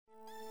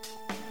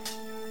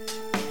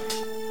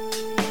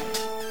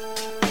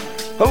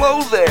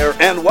Hello there,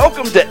 and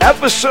welcome to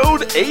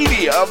episode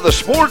 80 of the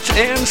Sports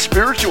and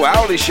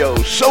Spirituality Show.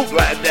 So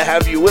glad to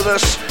have you with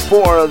us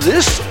for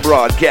this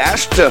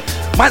broadcast.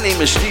 My name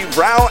is Steve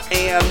Rao,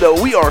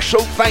 and we are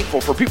so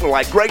thankful for people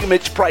like Greg and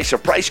Mitch Price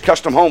of Price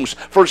Custom Homes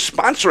for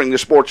sponsoring the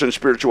Sports and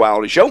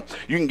Spirituality Show.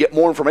 You can get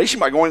more information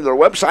by going to their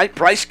website,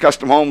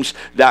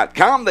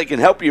 pricecustomhomes.com. They can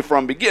help you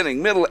from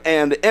beginning, middle,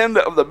 and end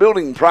of the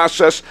building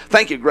process.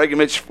 Thank you, Greg and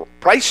Mitch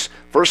Price,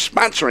 for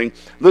sponsoring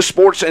the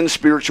Sports and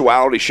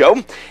Spirituality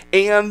Show.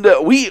 And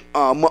we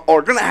are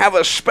going to have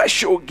a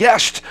special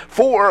guest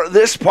for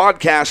this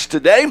podcast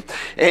today,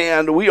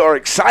 and we are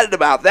excited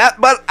about that.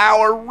 But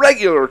our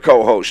regular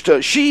co-host,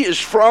 she is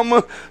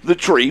from the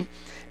tree,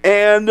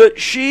 and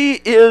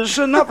she is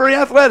not very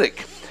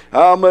athletic.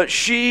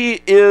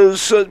 She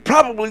is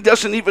probably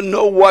doesn't even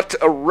know what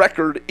a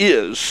record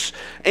is,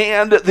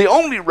 and the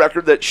only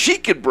record that she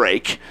could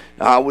break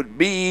would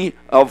be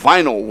a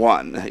vinyl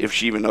one, if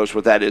she even knows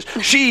what that is.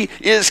 She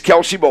is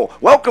Kelsey Bowl.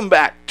 Welcome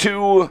back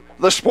to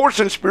the Sports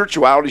and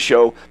Spirituality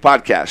Show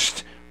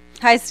podcast.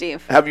 Hi,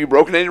 Steve. Have you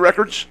broken any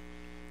records?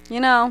 You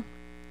know,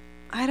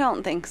 I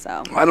don't think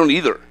so. I don't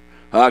either,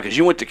 because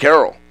you went to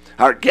Carroll.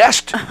 Our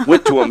guest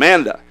went to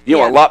Amanda,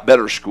 Yeah. a lot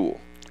better school.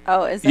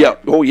 Oh, is it? Yeah.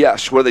 Oh,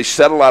 yes, where they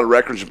set a lot of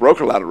records and broke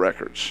a lot of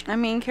records. I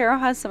mean, Carol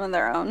has some of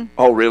their own.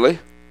 Oh, really?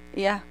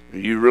 Yeah,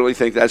 You really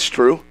think that's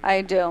true?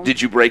 I do.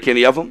 Did you break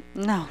any of them?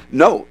 No.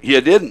 No, you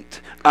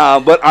didn't.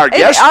 But our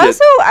guest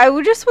also, I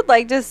would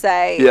like to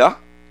say, did. Yeah.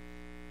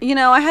 you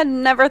know, I had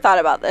never thought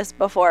about this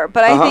before,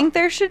 but I think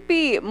there should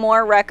be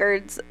more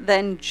records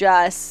than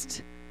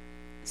just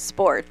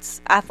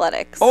sports,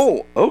 athletics.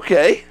 Oh,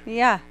 okay.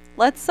 Yeah.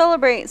 Let's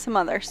celebrate some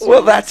other sports.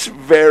 Well, that's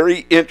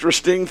very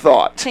interesting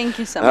thought. Thank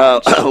you so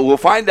much. We'll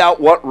find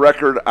out what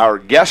record our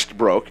guest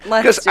broke.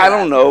 Let's Because do I that.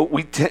 don't know,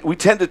 we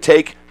tend to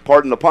take,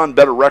 pardon the pun,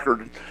 better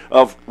records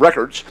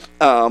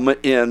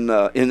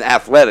in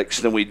athletics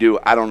than we do,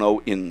 I don't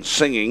know, in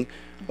singing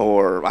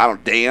or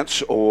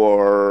dance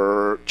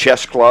or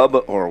chess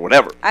club or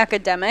whatever.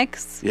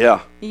 Academics. Yeah.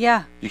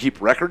 Yeah. You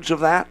keep records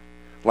of that?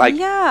 Like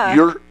Yeah.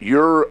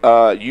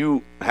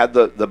 you had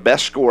the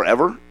best score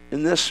ever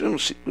in this? We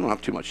don't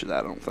have too much of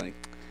that, I don't think.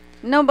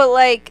 No, but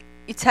like,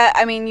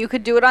 you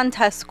could do it on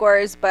test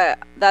scores, but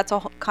that's a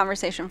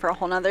conversation for a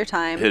whole nother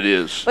time. It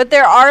is. But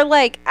there are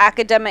like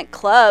academic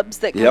clubs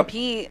that Yep.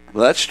 compete,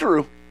 Well, that's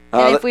true.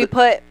 and if we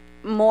put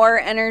more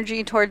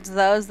energy towards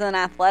those than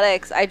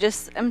athletics,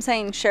 I'm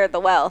saying share the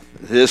wealth.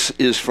 This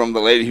is from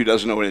the lady who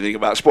doesn't know anything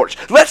about sports.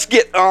 Let's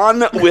get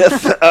on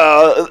with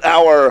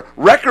our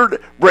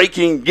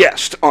record-breaking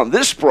guest on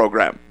this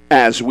program.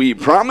 As we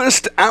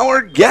promised,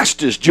 our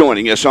guest is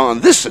joining us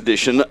on this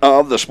edition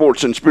of the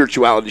Sports and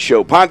Spirituality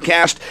Show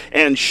podcast,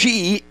 and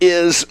she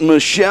is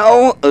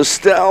Michelle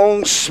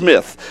Estell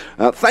Smith.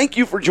 Thank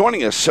you for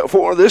joining us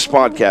for this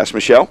podcast,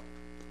 Michelle.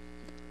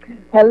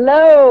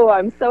 Hello,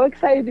 I'm so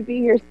excited to be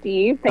here,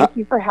 Steve. Thank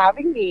you for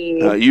having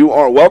me. You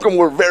are welcome.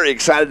 We're very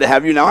excited to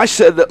have you. Now, I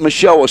said that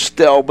Michelle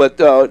Estell, but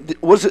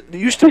it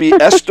used to be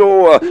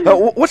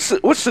Estell?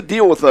 What's the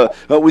deal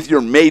with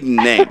your maiden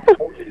name?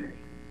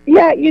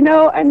 Yeah,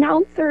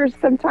 announcers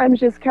sometimes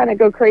just kind of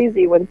go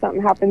crazy when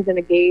something happens in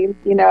a game,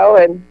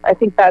 and I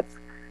think that's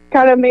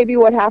kind of maybe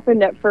what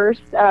happened at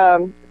first.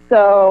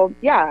 So,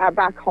 yeah,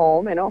 back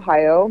home in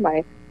Ohio,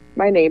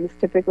 my name is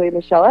typically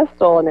Michelle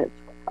Estell, and it's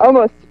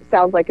almost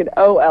sounds like an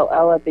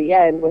OLL at the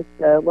end with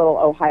the little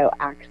Ohio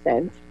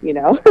accent,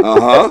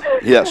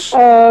 Yes.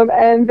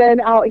 And then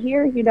out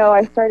here,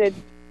 I started,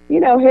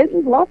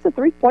 hitting lots of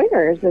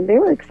three-pointers, and they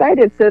were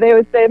excited. So they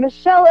would say,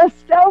 Michelle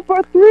Estell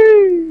for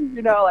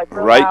three, like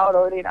real Right. loud.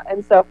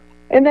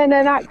 And then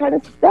that kind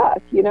of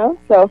stuck,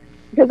 So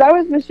because I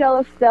was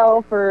Michelle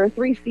Estell for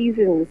 3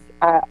 seasons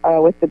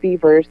with the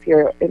Beavers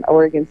here in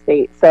Oregon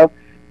State. So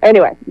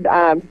anyway,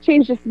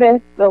 changed to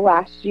Smith the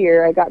last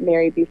year. I got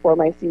married before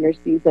my senior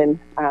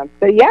season.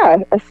 But yeah,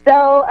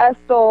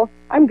 Estell,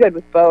 I'm good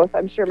with both.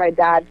 I'm sure my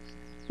dad,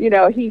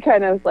 he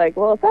kind of was like,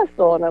 well, it's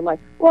Estell. And I'm like,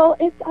 well,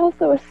 it's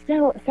also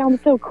Estell. It sounds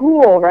so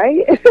cool,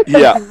 right?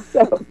 Yeah,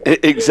 So,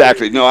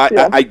 exactly. No,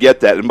 I get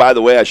that. And by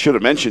the way, I should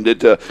have mentioned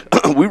it.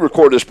 We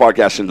record this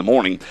podcast in the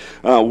morning.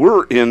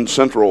 We're in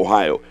Central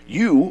Ohio.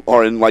 You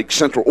are in like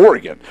Central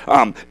Oregon,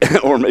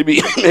 or maybe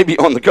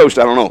on the coast.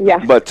 I don't know.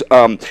 Yeah. But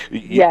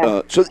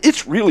Yes. so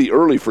it's really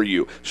early for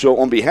you. So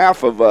on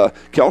behalf of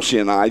Kelsey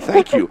and I,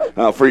 thank you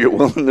for your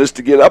willingness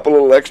to get up a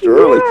little extra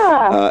early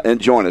and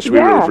join us. We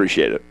really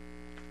appreciate it.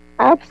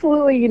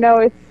 Absolutely.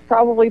 It's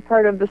probably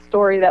part of the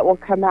story that will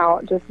come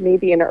out, just me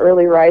being an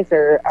early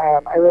riser.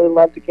 I really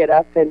love to get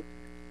up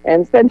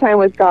and spend time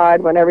with God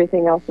when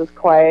everything else is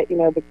quiet.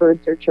 The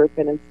birds are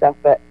chirping and stuff.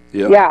 But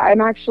yeah, I'm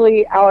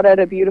actually out at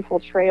a beautiful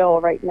trail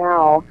right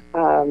now,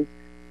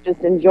 just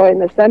enjoying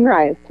the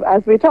sunrise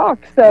as we talk.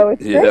 So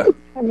it's great.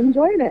 I'm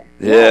enjoying it.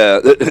 Yeah.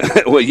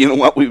 Well, you know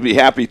what? We'd be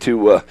happy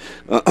to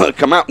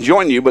come out and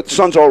join you, but the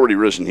sun's already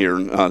risen here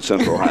in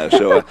Central Ohio,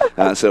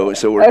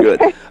 so we're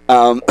good.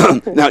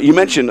 Now, you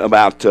mentioned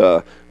about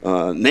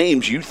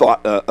names. You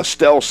thought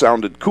Estell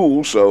sounded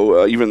cool,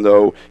 so even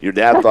though your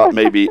dad thought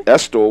maybe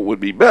Estell would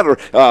be better,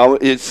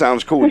 it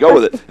sounds cool. We go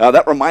with it.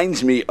 That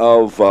reminds me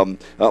of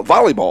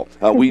volleyball.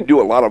 We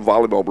do a lot of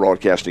volleyball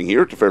broadcasting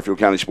here at the Fairfield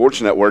County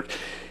Sports Network.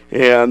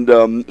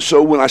 And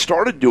so when I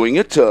started doing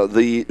it,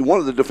 one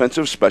of the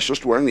defensive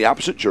specialists wearing the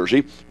opposite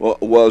jersey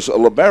was a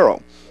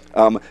libero.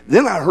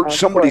 Then I heard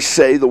somebody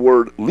say the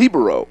word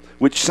libero,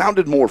 which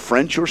sounded more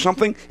French or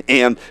something,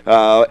 and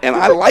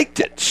I liked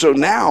it. So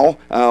now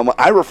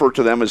I refer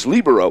to them as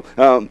libero.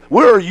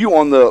 Where are you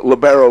on the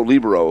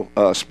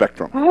libero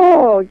spectrum?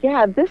 Oh,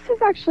 yeah, this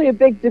is actually a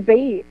big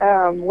debate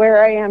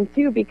where I am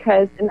too,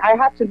 because, and I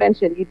have to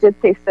mention, you did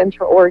say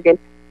Central Oregon.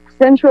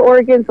 Central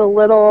Oregon's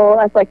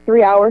that's like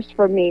 3 hours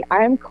from me.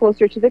 I'm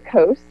closer to the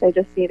coast. I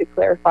just need to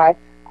clarify.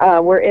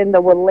 We're in the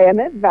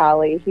Willamette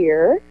Valley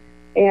here.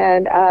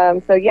 And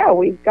so, yeah,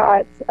 we've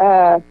got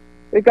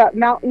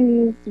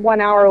mountains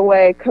 1 hour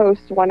away,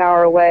 coast 1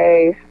 hour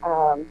away,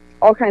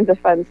 all kinds of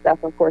fun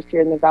stuff, of course,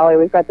 here in the valley.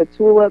 We've got the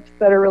tulips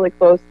that are really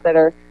close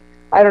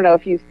I don't know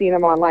if you've seen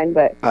them online,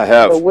 but I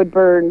have. The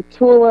Woodburn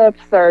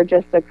tulips are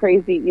just a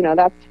crazy,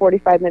 that's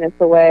 45 minutes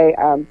away.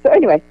 So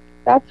anyway,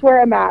 that's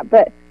where I'm at.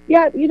 But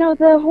yeah,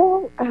 the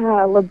whole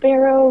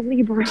libero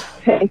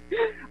thing.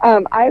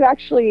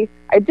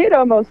 I did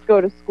almost go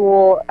to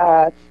school,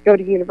 go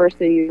to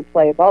university to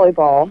play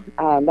volleyball.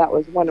 That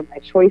was one of my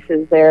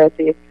choices there at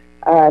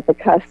the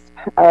cusp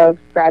of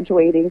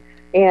graduating.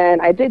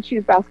 And I did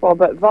choose basketball,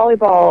 but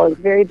volleyball is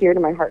very dear to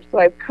my heart. So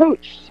I've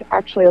coached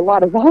actually a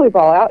lot of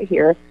volleyball out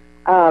here,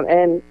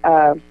 and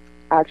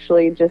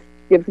actually just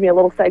gives me a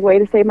little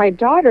segue to say my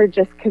daughter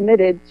just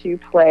committed to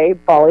play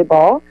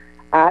volleyball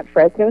at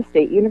Fresno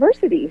State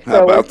University.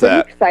 So we're pretty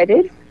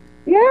excited.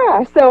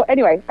 Yeah. So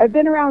anyway, I've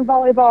been around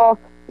volleyball,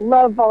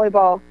 love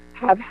volleyball,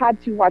 have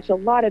had to watch a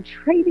lot of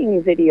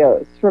training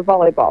videos for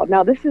volleyball.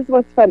 Now, this is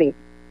what's funny.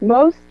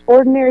 Most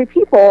ordinary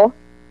people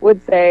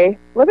would say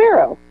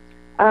libero,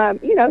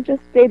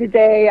 just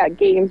day-to-day at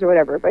games or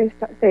whatever, but I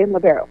start saying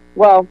libero.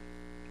 Well,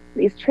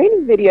 these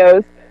training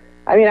videos,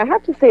 I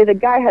have to say the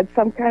guy had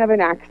some kind of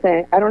an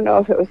accent. I don't know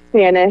if it was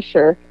Spanish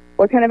or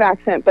what kind of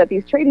accent, but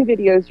these training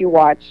videos you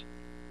watch,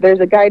 there's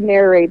a guy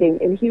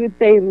narrating, and he would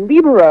say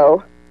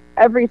libero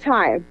every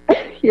time.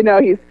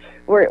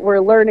 We're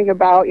learning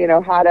about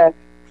how to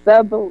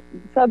sub the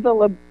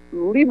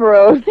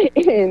liberos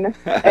in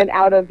and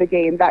out of the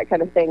game, that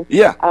kind of thing.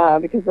 Yeah.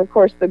 Because of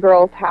course the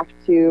girls have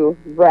to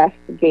ref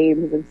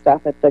games and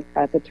stuff at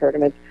the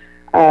tournament,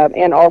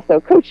 and also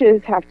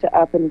coaches have to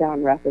up and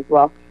down ref as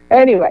well.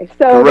 Anyway,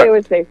 so Correct. They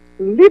would say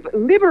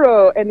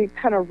libero, and he'd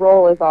kind of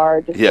roll his R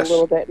just a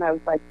little bit, and I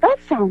was like,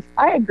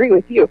 I agree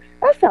with you.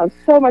 That sounds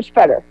so much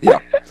better. Yeah.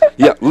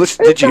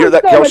 Listen, did you hear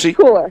that, Kelsey?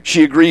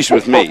 She agrees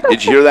with me.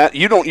 Did you hear that?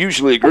 You don't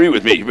usually agree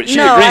with me, but she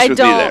agrees with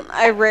me there.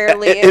 I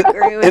rarely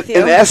agree with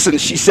you. In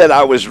essence, she said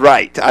I was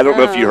right. I don't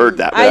know if you heard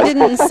that. I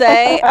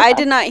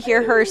did not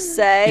hear her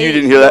say you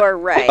didn't hear that? You're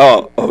right.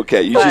 Oh,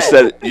 okay. You just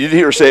said it. You didn't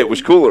hear her say it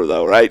was cooler,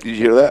 though, right? Did you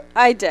hear that?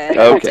 I did.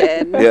 Okay.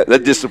 I did. Yeah,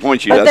 that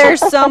disappoints you. But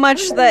there's so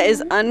much that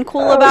is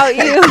uncool about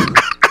you.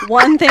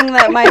 One thing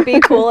that might be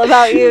cool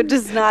about you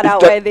does not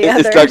outweigh the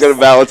others. It's not going to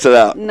balance it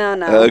out. No.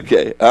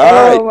 Okay. All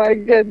right. Oh, my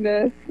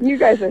goodness. You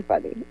guys are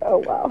funny. Oh,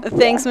 wow.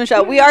 Thanks,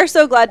 Michelle. We are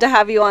so glad to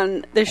have you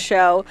on the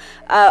show.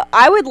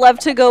 I would love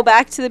to go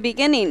back to the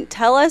beginning.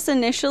 Tell us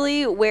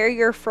initially where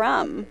you're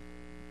from.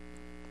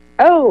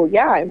 Oh,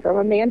 yeah. I'm from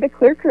Amanda,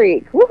 Clear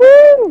Creek.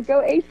 Woohoo!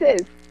 Go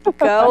Aces.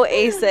 Go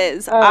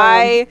Aces.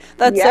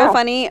 That's so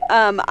funny.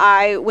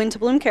 I went to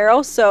Bloom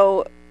Carroll,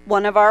 so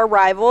one of our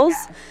rivals.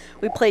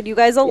 We played you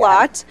guys a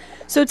lot.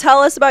 So tell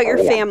us about your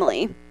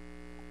family.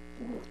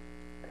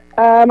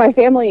 My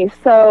family.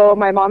 So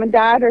my mom and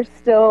dad are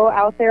still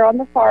out there on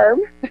the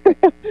farm,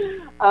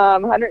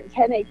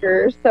 110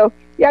 acres. So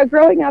yeah,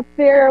 growing up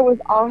there was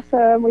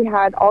awesome. We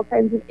had all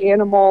kinds of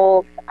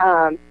animals.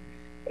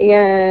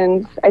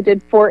 And I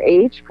did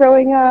 4-H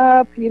growing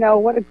up.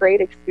 What a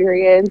great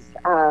experience.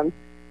 And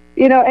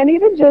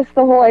even just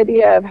the whole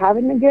idea of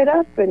having to get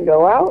up and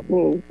go out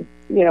and,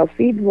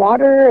 feed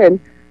water, and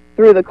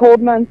through the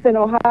cold months in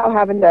Ohio,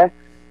 having to,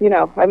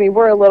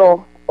 we're a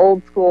little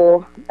old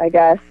school, I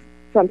guess.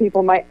 Some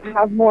people might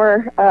have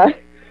more,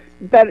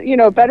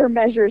 better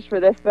measures for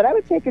this, but I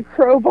would take a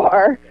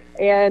crowbar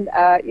and,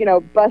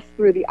 bust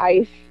through the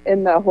ice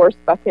in the horse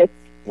buckets.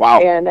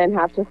 Wow. And then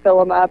have to fill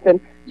them up, and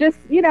just,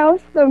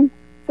 some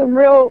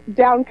real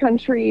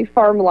downcountry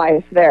farm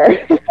life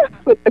there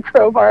with the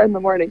crowbar in the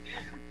morning.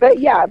 But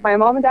yeah, my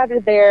mom and dad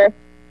are there.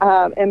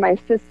 And my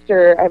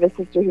sister, I have a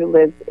sister who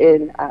lives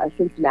in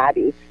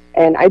Cincinnati.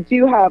 And I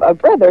do have a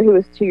brother who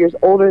is 2 years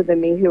older than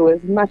me, who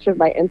was much of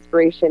my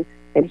inspiration.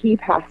 And he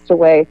passed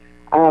away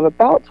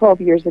about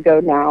 12 years ago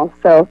now.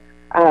 So,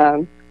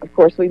 of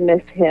course, we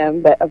miss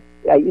him. But,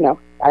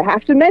 I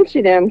have to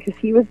mention him because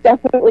he was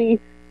definitely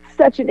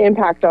such an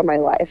impact on my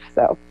life.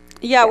 So,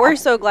 Yeah, we're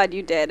so glad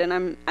you did,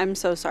 and I'm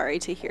so sorry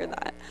to hear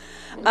that.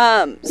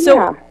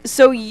 So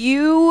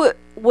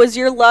was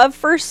your love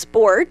for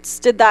sports,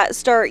 did that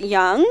start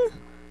young?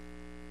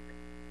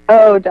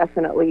 Oh,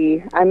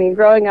 definitely. I mean,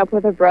 growing up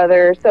with a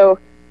brother, so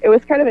it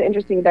was kind of an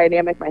interesting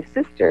dynamic. My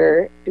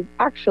sister is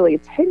actually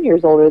 10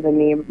 years older than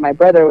me. My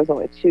brother was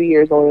only 2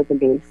 years older than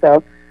me.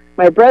 So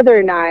my brother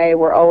and I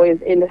were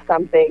always into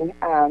something.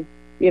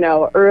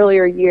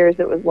 Earlier years,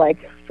 it was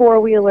like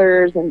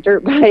four-wheelers and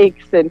dirt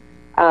bikes. And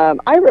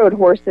I rode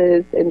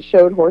horses and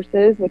showed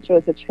horses, which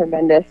was a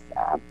tremendous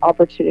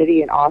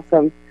opportunity and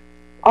awesome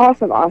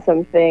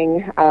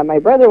thing. My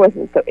brother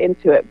wasn't so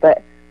into it,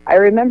 but I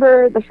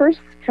remember the first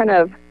kind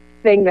of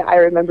thing that I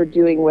remember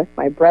doing with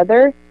my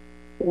brother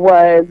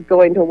was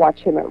going to watch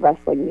him at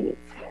wrestling meets.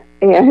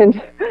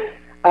 And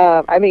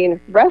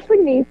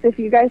wrestling meets, if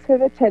you guys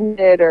have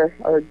attended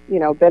or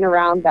been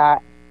around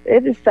that,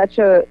 it is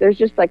there's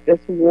just like this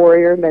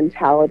warrior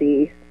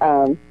mentality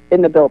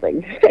in the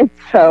building. And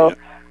so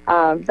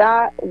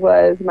that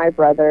was my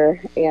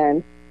brother.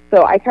 And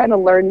so I kind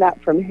of learned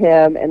that from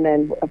him. And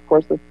then, of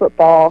course, with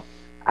football,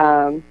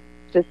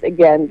 just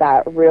again,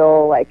 that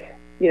real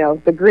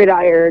the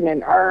gridiron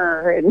and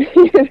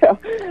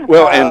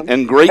Well,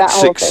 and great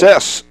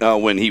success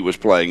when he was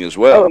playing as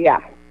well.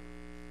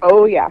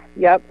 Oh yeah.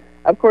 Yep.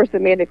 Of course,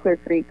 Amanda Clear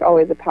Creek,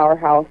 always a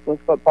powerhouse with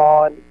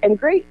football and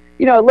great.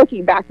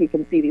 Looking back, you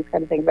can see these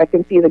kind of things. I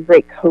can see the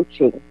great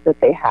coaching that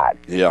they had.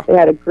 Yeah. They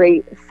had a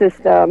great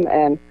system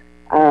and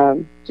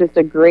just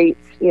a great,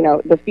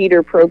 the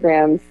feeder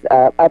programs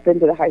up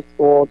into the high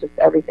school. Just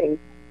everything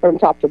from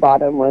top to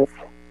bottom was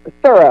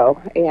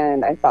thorough,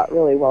 and I thought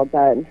really well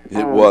done.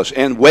 It was,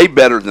 and way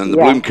better than the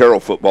Bloom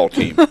Carroll football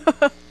team.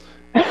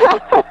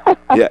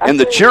 Yeah, and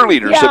the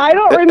cheerleaders. Yeah, I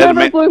don't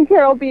remember Bloom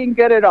Carroll being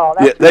good at all.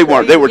 They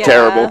weren't. They were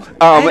terrible.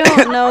 I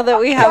don't know that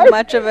we have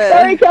much of it.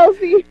 Sorry,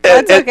 Kelsey.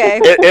 That's okay.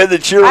 And the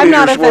cheerleaders I'm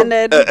not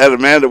offended. At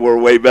Amanda were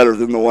way better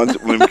than the ones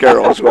at Bloom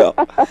Carroll as well.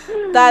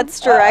 That's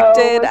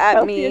directed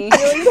at me.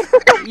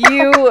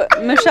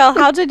 Michelle,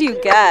 how did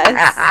you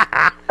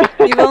guess?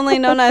 You've only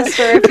known us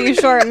for a few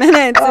short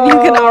minutes, and you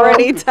can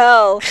already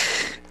tell.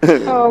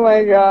 Oh,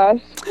 my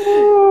gosh.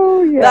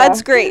 Oh, yeah.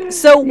 That's great.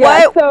 So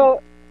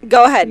what...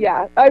 Go ahead.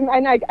 Yeah,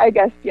 I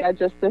guess,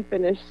 just to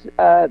finish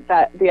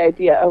the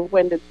idea of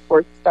when did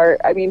sports start.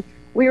 I mean,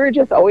 we were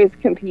just always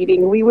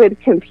competing. We would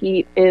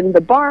compete in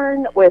the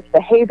barn with the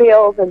hay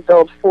bales and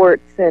build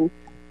forts, and,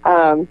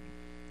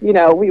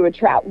 we would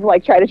try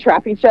to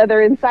trap each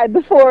other inside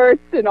the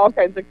forts and all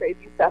kinds of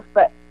crazy stuff.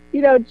 But,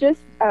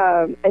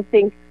 I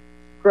think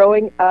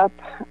growing up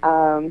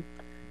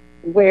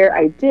where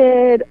I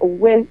did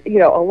with,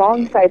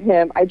 alongside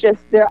him, I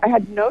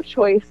had no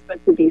choice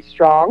but to be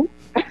strong.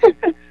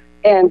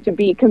 And to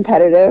be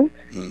competitive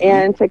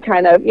and to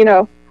kind of,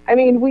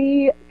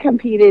 we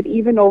competed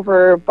even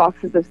over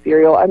boxes of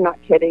cereal. I'm not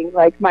kidding.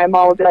 Like, my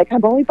mom would be like,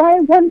 I'm only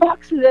buying one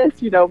box of this,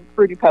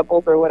 Fruity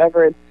Pebbles or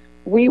whatever. And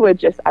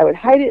I would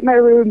hide it in my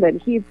room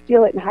and he'd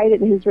steal it and hide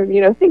it in his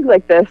room, things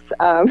like this.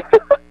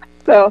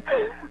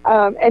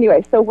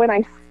 Anyway, so when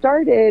I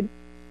started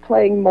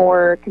playing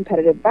more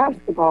competitive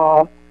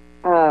basketball,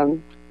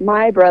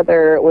 my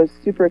brother was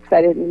super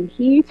excited and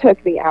he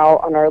took me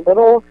out on our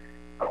little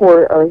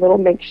court, our little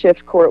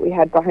makeshift court we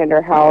had behind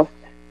our house,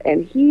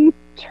 and he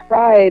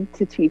tried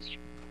to teach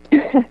me,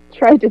 and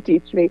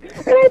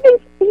I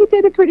think he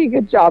did a pretty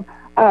good job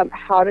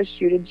how to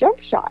shoot a jump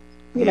shot,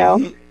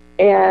 and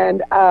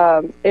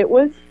it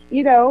was,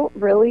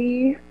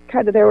 really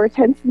kind of, there were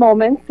tense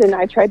moments, and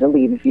I tried to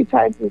leave a few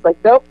times. He was like,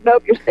 nope,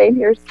 you're staying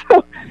here.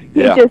 So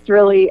he just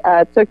really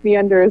took me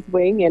under his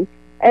wing,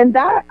 and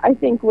that, I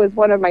think, was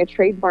one of my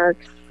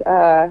trademarks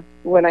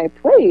when I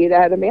played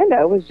at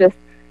Amanda. Was just,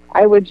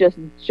 I would just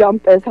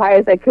jump as high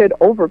as I could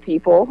over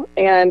people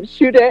and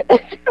shoot it.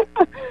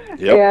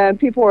 And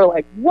people were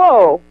like,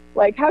 whoa,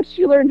 like, how'd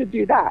she learn to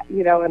do that?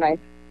 And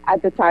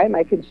at the time,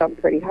 I could jump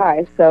pretty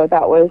high. So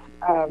that was,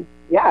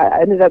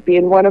 it ended up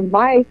being one of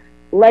my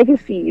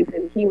legacies.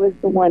 And he was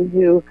the one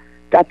who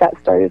got that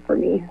started for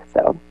me.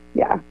 So,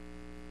 yeah.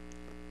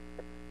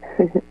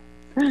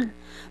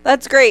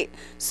 That's great.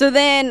 So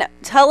then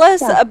tell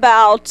us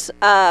about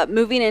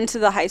moving into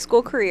the high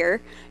school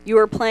career. You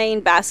were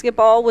playing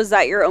basketball. Was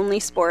that your only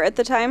sport at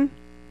the time?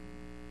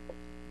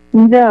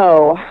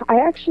 No, I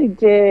actually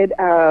did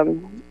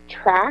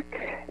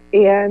track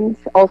and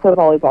also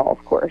volleyball,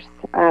 of course.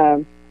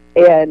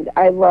 And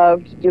I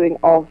loved doing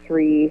all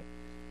three.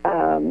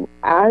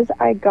 As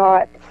I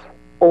got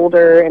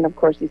older, and of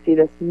course you see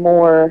this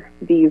more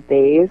these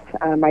days,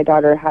 my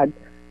daughter had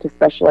to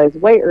specialize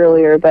way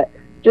earlier, but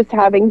just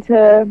having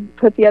to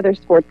put the other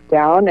sports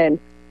down and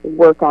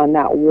work on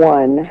that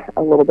one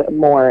a little bit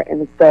more.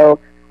 And so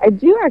I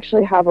do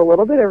actually have a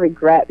little bit of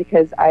regret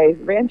because I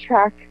ran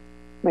track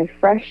my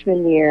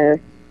freshman year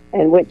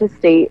and went to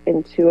state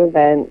in 2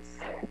 events,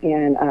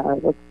 and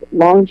with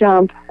long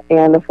jump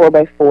and the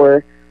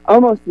 4x4,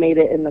 almost made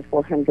it in the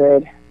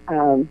 400.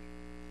 And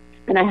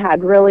I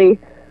had really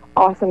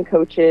awesome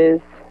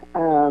coaches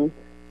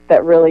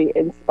that really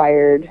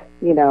inspired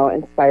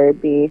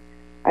me.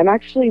 I'm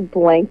actually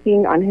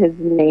blanking on his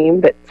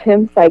name, but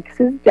Tim Sykes'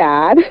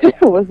 dad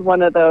was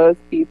one of those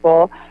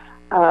people.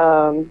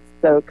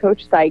 So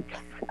Coach Sykes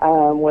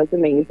was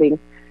amazing.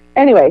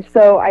 Anyway,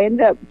 so I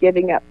ended up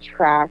giving up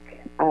track.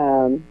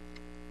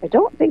 I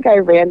don't think I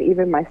ran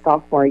even my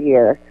sophomore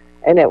year,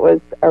 and it was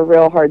a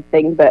real hard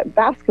thing. But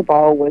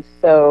basketball was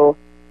so,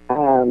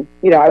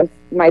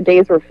 my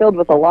days were filled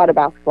with a lot of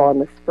basketball in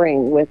the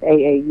spring with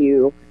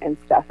AAU and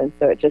stuff, and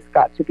so it just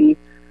got to be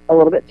a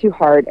little bit too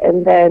hard.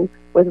 And then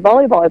with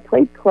volleyball, I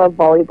played club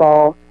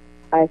volleyball,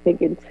 I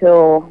think,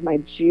 until my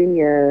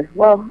junior.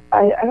 Well,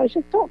 I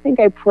just don't think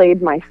I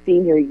played my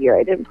senior year.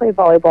 I didn't play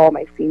volleyball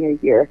my senior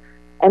year.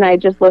 And I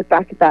just look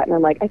back at that and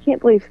I'm like, I can't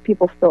believe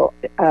people still,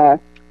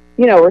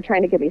 were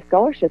trying to give me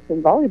scholarships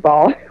in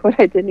volleyball when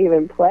I didn't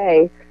even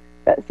play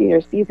that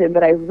senior season.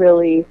 But I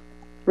really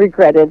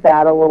regretted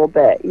that a little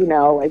bit,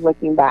 like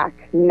looking back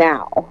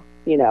now,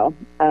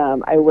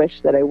 I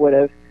wish that I would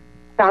have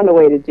found a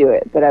way to do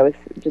it, but I was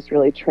just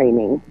really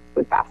training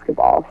with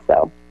basketball.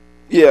 So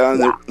yeah,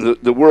 and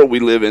the world we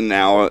live in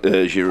now,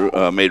 as you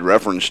made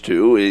reference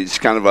to, is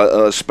kind of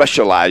a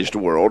specialized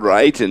world,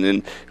 right? And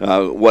in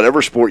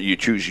whatever sport you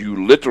choose,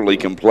 you literally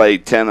can play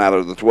 10 out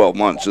of the 12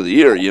 months of the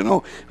year,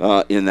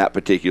 in that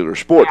particular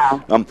sport.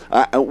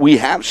 Yeah. We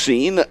have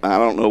seen, I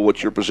don't know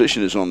what your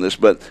position is on this,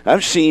 but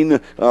I've seen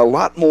a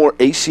lot more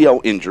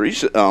ACL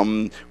injuries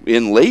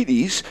in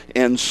ladies,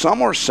 and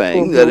some are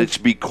saying that it's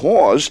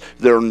because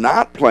they're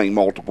not playing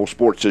multiple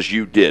sports as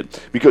you did.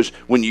 Because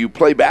when you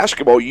play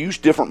basketball, you use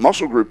different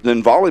muscle group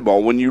than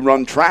volleyball. When you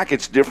run track,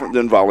 it's different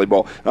than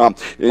volleyball.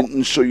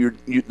 And so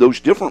those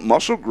different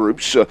muscle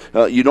groups,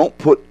 you don't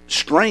put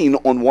strain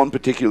on one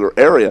particular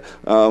area.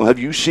 Have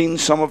you seen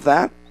some of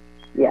that?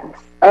 Yes.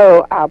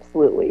 Oh,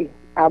 absolutely.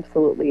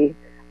 Absolutely.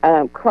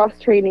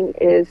 Cross-training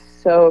is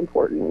so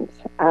important.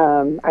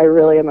 I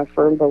really am a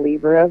firm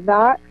believer of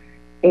that.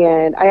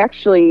 And I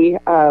actually,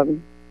 I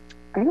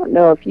don't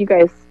know if you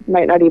guys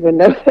might not even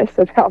know this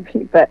about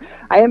me, but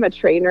I am a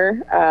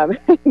trainer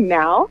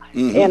now,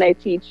 and I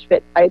teach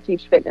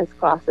fitness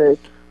classes,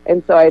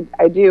 and so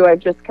I've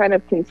just kind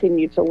of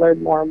continued to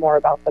learn more and more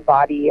about the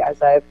body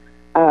as I've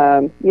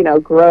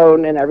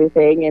grown and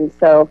everything. And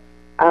so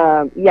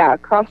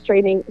cross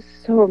training is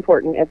so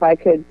important. If I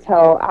could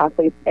tell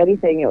athletes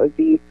anything, it would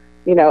be,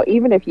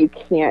 even if you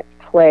can't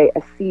play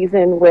a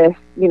season with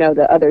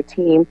the other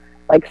team,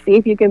 like, see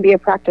if you can be a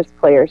practice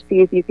player.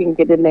 See if you can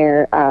get in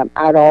there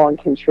at all and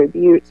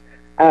contribute,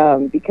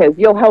 because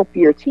you'll help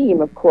your team,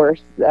 of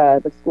course,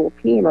 the school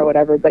team or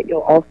whatever, but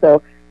you'll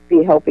also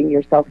be helping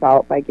yourself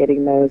out by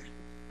getting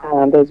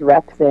those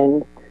reps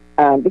in.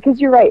 Because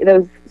you're right,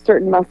 those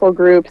certain muscle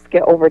groups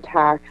get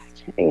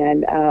overtaxed,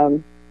 and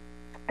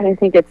I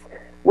think it's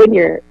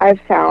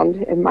I've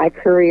found in my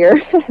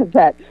career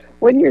that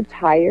when you're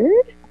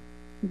tired,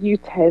 you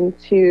tend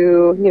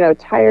to,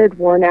 tired,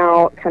 worn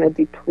out, kind of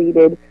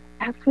depleted.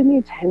 That's when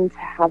you tend to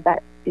have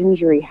that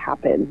injury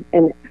happen.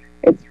 And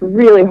it's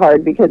really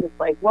hard because it's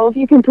like, well, if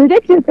you can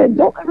predict it, then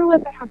don't ever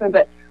let that happen.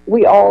 But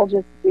we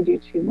do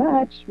too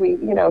much. We,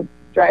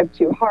 drive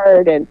too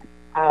hard. And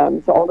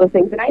so all those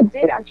things. And I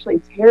did actually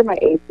tear my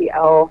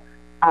ACL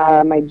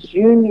my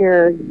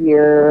junior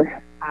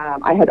year.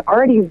 I had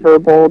already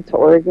verbaled to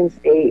Oregon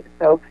State.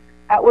 So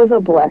that was a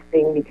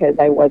blessing because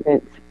I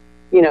wasn't,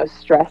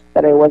 stressed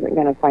that I wasn't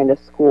going to find a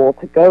school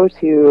to go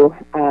to.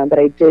 But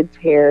I did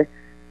tear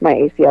my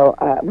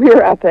ACL. We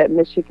were up at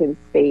Michigan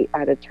State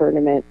at a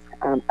tournament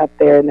up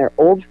there in their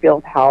old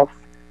field house,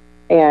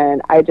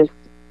 and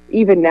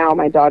even now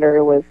my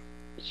daughter was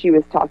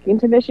talking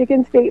to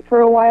Michigan State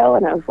for a while,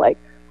 and I was like,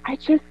 I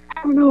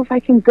don't know if I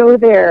can go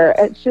there.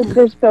 It's just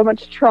there's so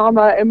much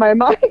trauma in my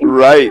mind,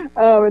 right,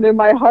 and in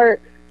my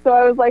heart. So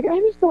I was like, I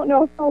just don't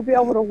know if I'll be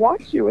able to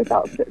watch you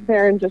without sitting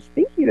there and just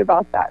thinking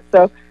about that.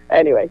 So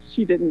anyway,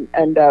 she didn't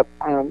end up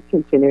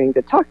continuing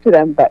to talk to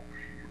them, but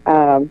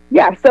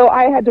so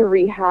I had to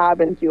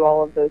rehab and do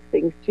all of those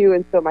things too.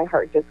 And so my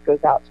heart just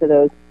goes out to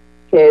those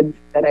kids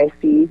that I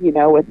see,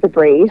 with the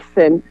brace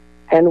and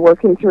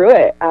working through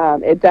it.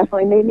 It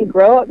definitely made me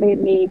grow. It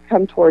made me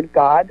come toward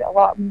God a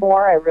lot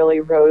more. I really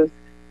rose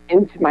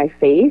into my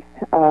faith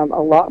a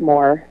lot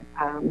more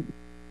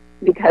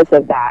because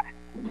of that,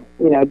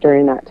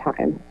 during that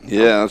time.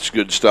 Yeah, that's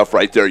good stuff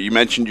right there. You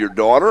mentioned your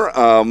daughter,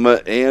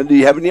 and do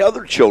you have any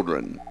other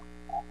children?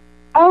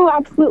 Oh,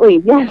 absolutely.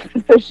 Yes.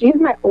 So she's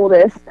my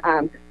oldest.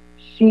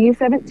 She's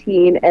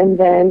 17. And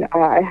then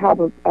I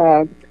have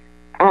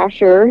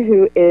Asher,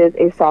 who is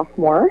a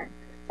sophomore,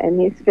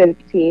 and he's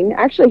 15.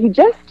 Actually, he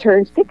just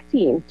turned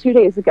 16 2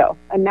 days ago.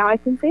 And now I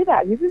can say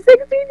that. He's a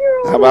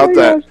 16-year-old. How about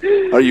that?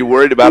 Gosh. Are you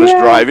worried about his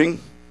driving?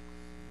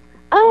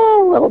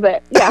 Oh, a little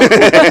bit. Yeah.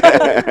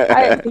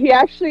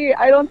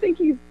 I don't think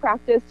he's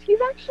practiced. He's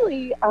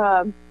actually,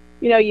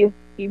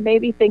 you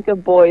maybe think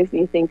of boys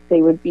and you think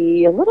they would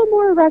be a little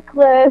more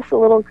reckless, a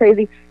little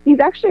crazy. He's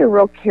actually a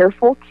real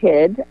careful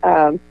kid.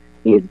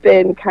 He's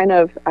been kind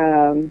of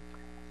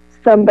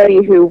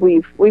somebody who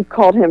we've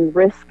called him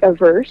risk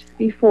averse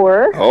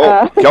before.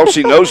 Oh,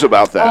 Kelsey knows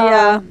about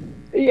that.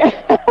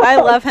 Yeah. I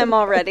love him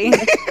already.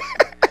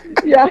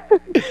 Yeah.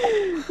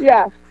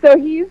 Yeah. So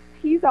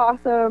he's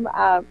awesome,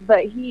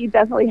 but he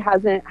definitely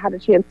hasn't had a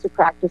chance to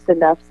practice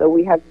enough. So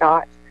we have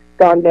not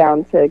gone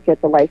down to get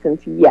the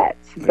license yet.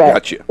 But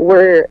Gotcha.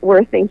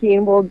 we're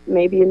thinking we'll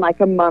maybe in like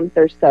a month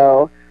or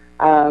so.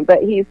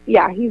 But he's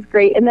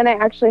great. And then I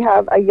actually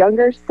have a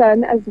younger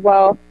son as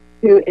well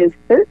who is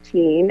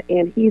 13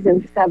 and he's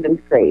in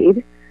 7th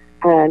grade,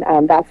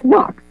 and that's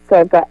Knox. So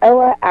I've got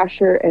Ella,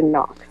 Asher, and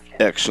Knox.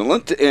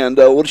 Excellent. And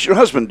what does your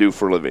husband do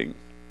for a living?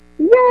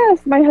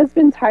 Yes, my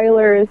husband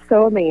Tyler is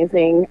so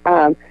amazing.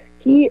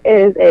 He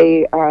is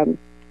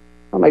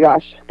oh my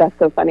gosh, that's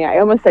so funny. I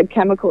almost said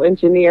chemical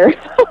engineer.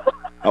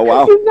 Oh,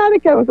 wow. He's not a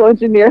chemical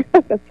engineer.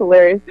 That's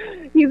hilarious.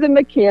 He's a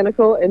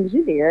mechanical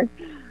engineer.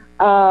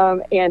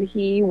 And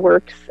he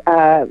works,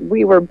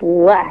 we were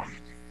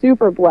blessed,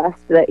 super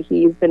blessed that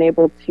he's been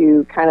able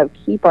to kind of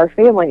keep our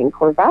family in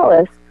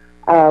Corvallis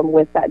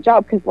with that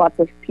job, because lots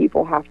of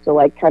people have to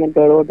like kind of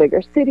go to a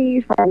bigger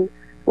city from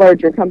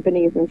larger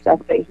companies and stuff.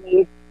 But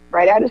he,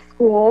 right out of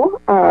school,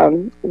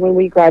 when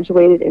we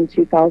graduated in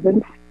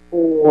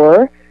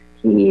 2004,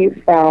 he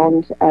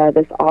found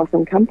this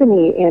awesome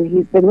company, and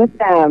he's been with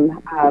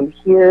them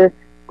here.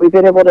 We've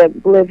been able to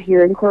live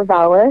here in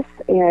Corvallis,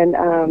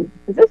 and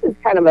this is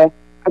kind of a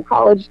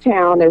college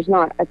town. There's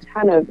not a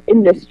ton of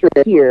industry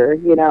here,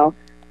 you know.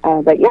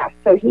 But yeah,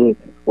 so he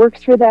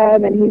works for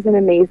them, and he's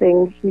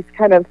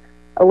kind of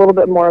a little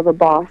bit more of a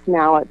boss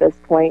now at this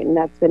point, and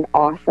that's been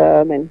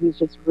awesome. And he's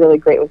just really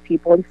great with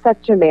people and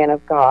such a man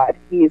of God.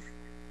 He's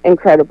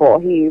incredible.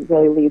 He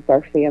really leads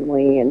our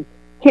family, and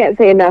can't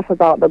say enough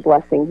about the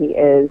blessing he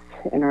is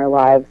in our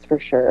lives, for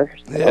sure.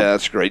 So. Yeah,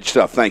 that's great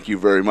stuff. Thank you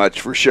very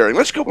much for sharing.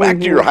 Let's go back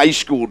to your high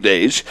school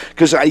days,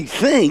 because I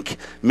think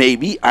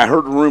maybe I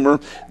heard a rumor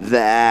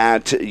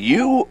that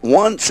you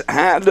once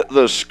had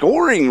the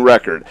scoring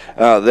record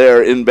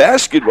there in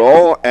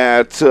basketball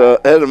at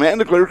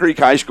Amanda Clear Creek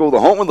High School, the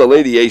home of the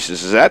Lady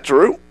Aces. Is that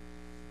true?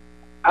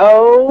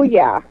 Oh,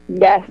 yeah.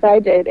 Yes, I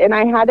did. And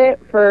I had it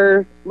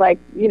for,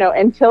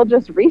 until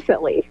just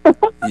recently.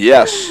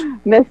 Yes.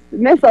 Miss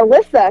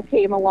Alyssa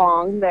came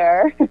along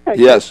there.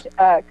 Yes.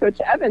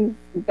 Coach Evans'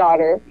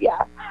 daughter.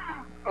 Yeah.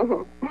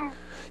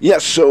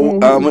 Yes,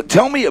 so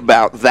tell me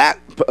about that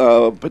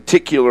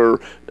particular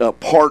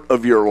part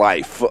of your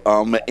life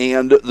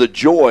and the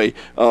joy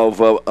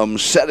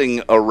of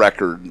setting a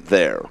record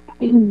there.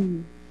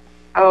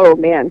 Oh,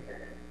 man.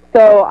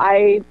 So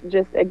I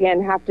just,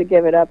 again, have to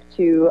give it up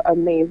to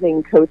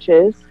amazing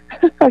coaches,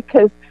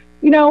 because,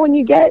 when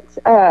you get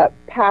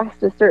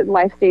past a certain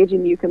life stage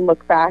and you can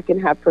look back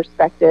and have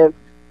perspective,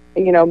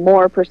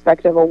 more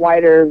perspective, a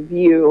wider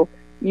view,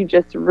 you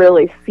just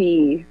really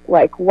see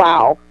like,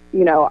 wow,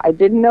 I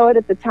didn't know it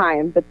at the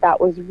time, but that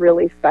was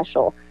really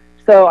special.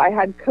 So I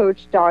had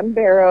Coach Don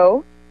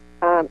Barrow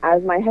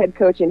as my head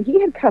coach, and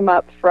he had come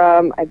up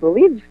from, I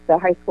believe the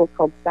high school is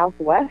called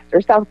Southwest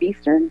or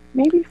Southeastern,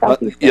 maybe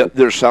Southeastern. Yeah,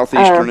 there's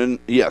Southeastern,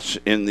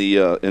 in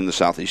the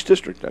Southeast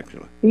District,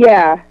 actually.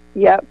 Yeah,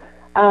 yep.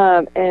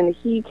 And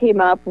he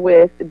came up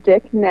with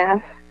Dick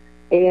Neff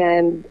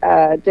and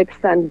Dick's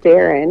son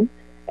Darren,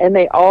 and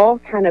they all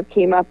kind of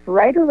came up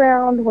right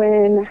around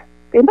when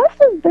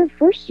their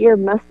first year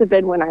must have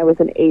been when I was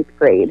in 8th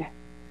grade,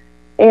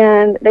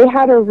 and they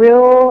had a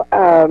real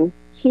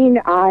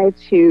keen eye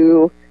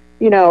to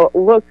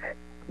look,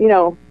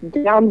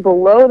 down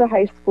below the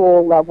high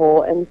school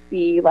level and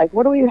see, like,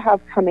 what do we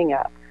have coming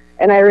up?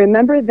 And I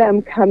remember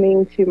them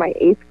coming to my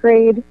 8th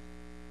grade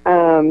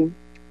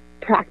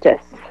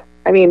practice.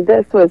 I mean,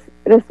 this was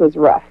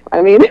rough.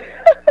 I mean,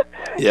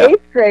 yeah.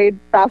 8th grade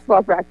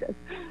basketball practice.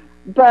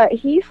 But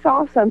he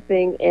saw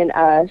something in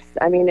us.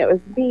 I mean, it was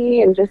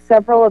me and just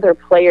several other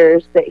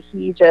players that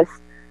he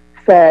just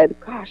said,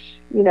 gosh,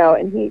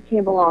 and he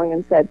came along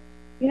and said,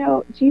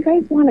 do you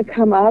guys want to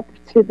come up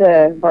to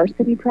the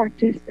varsity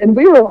practice? And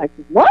we were like,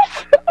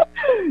 what?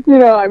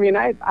 I mean,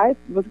 I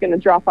was going to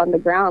drop on the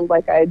ground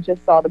like I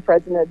just saw the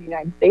President of the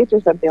United States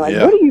or something. Like,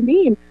 yeah. What do you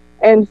mean?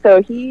 And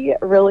so he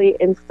really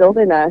instilled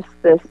in us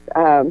this,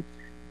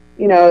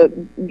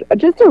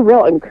 just a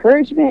real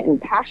encouragement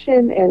and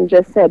passion, and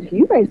just said,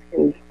 you guys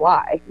can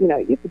fly.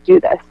 You could do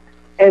this.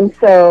 And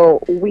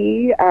so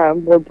we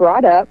were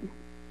brought up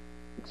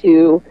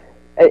to...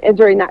 And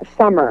during that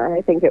summer,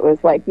 I think it was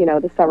like,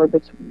 the summer,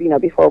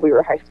 before we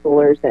were high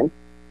schoolers,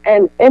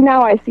 and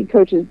now I see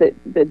coaches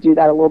that do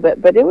that a little bit,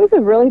 but it was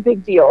a really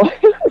big deal.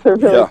 It was a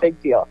really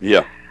big deal.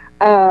 Yeah.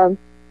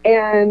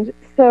 And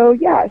so,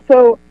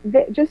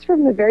 just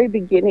from the very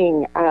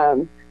beginning,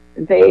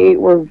 they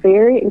were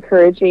very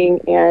encouraging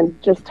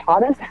and just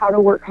taught us how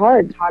to work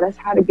hard, taught us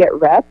how to get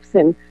reps,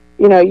 and,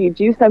 you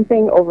do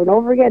something over and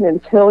over again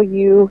until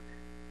you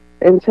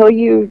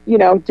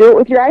do it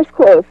with your eyes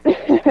closed.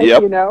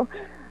 Yep.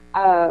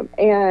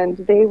 And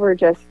they were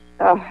just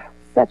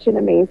such an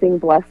amazing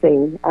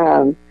blessing,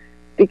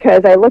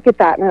 because I look at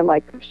that and I'm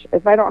like,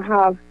 if I don't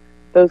have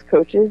those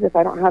coaches, if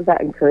I don't have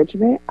that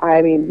encouragement,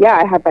 I mean, yeah,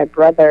 I have my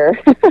brother.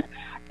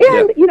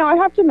 And, I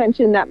have to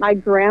mention that my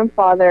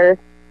grandfather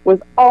was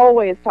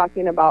always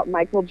talking about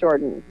Michael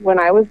Jordan. When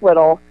I was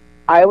little,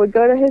 I would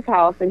go to his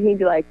house and he'd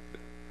be like,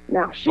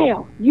 now,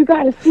 Shale, you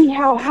got to see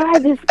how high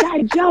this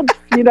guy jumps,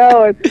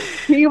 and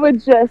he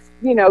would just,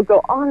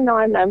 go on and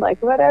on. And I'm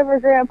like, whatever,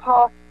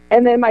 Grandpa.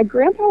 And then my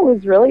grandpa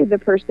was really the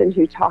person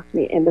who talked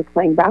me into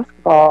playing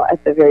basketball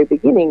at the very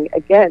beginning,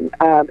 again,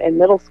 in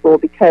middle school,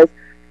 because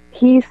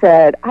he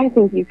said, I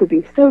think you could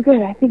be so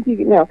good. I think you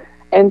could know.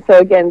 And so,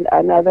 again,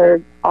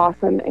 another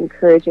awesome,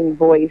 encouraging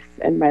voice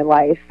in my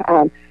life.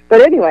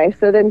 But anyway,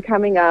 so then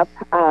coming up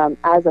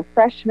as a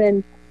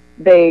freshman,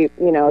 there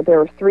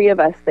were 3 of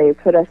us. They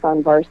put us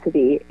on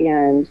varsity,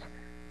 and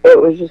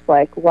it was just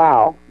like,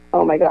 wow,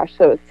 oh my gosh.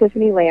 So it's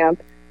Tiffany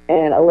Lamp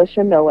and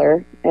Alicia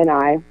Miller and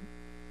I.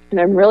 And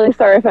I'm really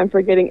sorry if I'm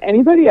forgetting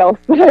anybody else,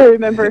 but I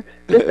remember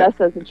just us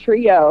as a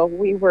trio.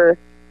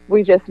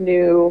 We just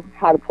knew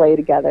how to play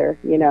together,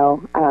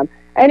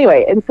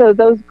 Anyway, and so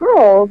those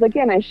girls,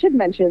 again, I should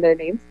mention their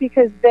names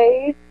because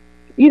they,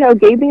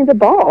 gave me the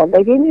ball.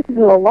 They gave me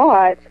the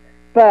lot.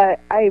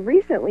 But I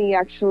recently,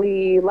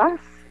 actually,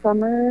 last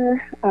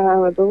summer,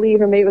 I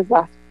believe, or maybe it was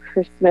last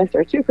Christmas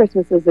or 2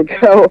 Christmases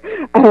ago,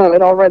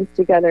 it all runs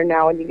together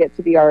now when you get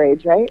to be our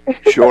age, right?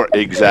 Sure,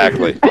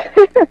 exactly.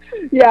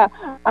 Yeah.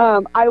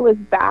 I was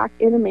back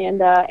in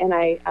Amanda, and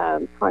I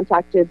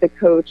contacted the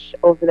coach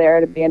over there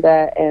at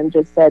Amanda and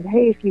just said,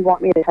 hey, if you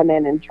want me to come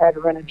in and try to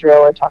run a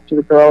drill or talk to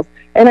the girls.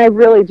 And I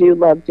really do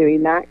love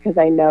doing that because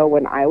I know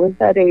when I was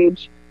that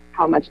age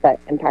how much that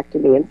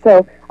impacted me. And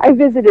so I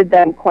visited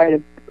them quite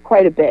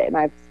a bit, and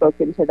I've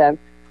spoken to them.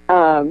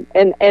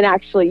 And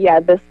actually, yeah,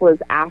 this was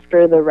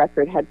after the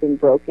record had been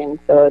broken,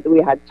 so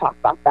we had to talk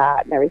about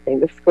that and everything,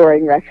 the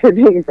scoring record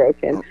being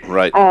broken.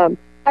 Right.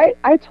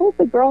 I told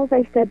the girls,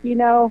 I said,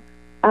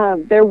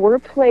 there were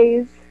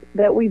plays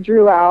that we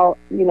drew out,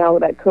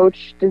 that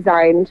coach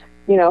designed,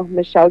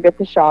 Michelle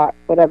gets a shot,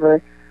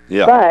 whatever.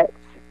 Yeah. But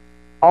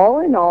all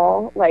in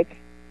all,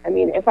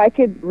 if I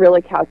could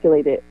really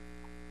calculate it,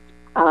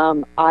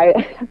 I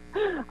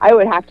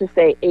would have to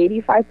say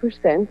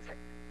 85%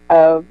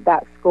 of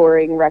that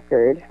scoring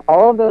record,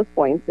 all of those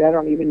points, I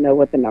don't even know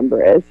what the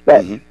number is,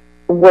 but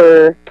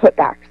were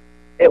putbacks.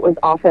 It was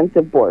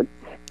offensive boards.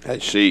 I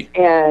see.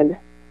 And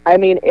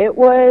it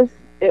was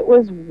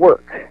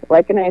work.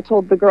 And I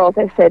told the girls,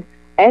 I said,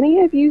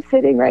 any of you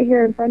sitting right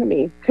here in front of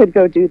me could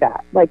go do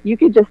that. You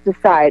could just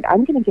decide,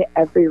 I'm going to get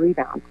every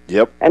rebound.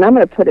 Yep. And I'm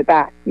going to put it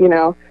back,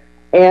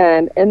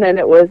 And then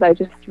it was, I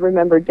just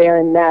remember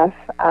Darren Neff,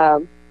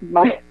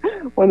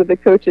 one of the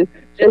coaches,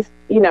 just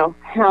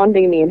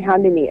hounding me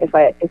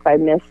if I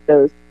missed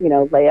those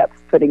layups,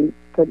 putting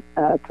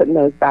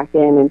those back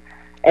in,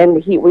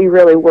 and we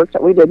really worked.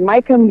 We did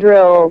micum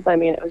drills.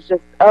 It was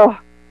just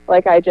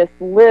I just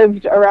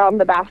lived around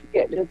the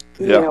basket, just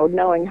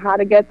knowing how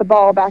to get the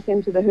ball back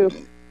into the hoop,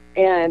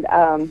 and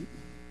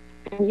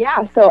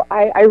yeah. So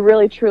I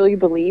really truly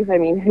believe.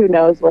 Who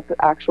knows what the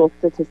actual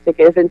statistic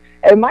is, and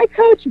my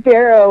coach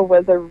Barrow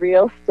was a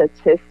real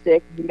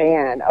statistic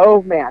man.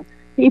 Oh man.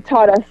 He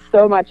taught us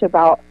so much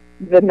about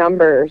the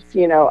numbers,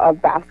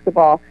 of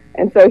basketball.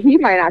 And so he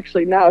might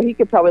actually know. He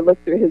could probably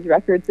look through his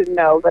records and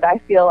know. But I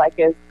feel like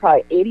it's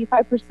probably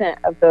 85%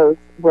 of those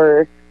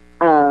were,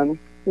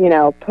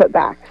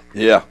 putbacks.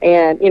 Yeah.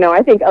 And,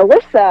 I think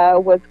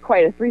Alyssa was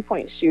quite a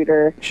three-point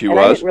shooter. She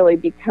was. I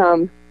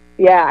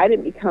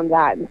didn't become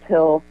that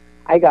until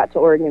I got to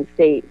Oregon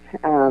State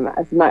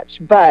as much.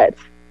 But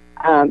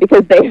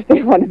because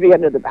they want to be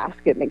under the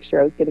basket, make sure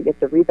I was going to get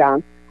the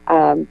rebound.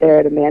 There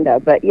at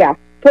Amanda. But yeah,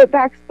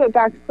 putbacks,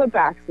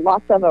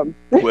 lots of them.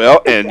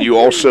 Well, and you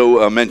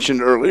also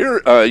mentioned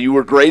earlier you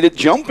were great at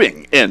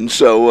jumping, and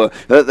so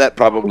that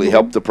probably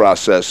helped the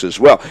process as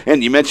well.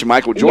 And you mentioned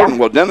Michael Jordan.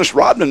 Yeah. Well, Dennis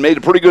Rodman made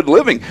a pretty good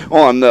living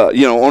on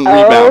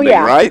rebounding,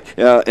 right?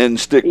 And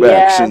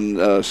stickbacks,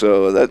 and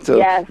so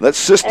that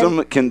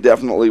system can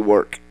definitely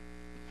work.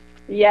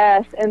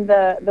 Yes, and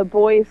the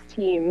boys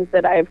teams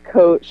that I've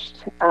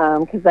coached,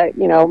 because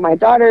my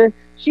daughter,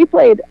 she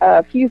played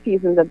a few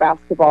seasons of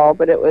basketball,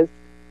 but it was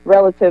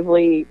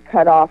relatively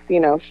cut off,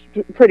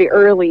 pretty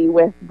early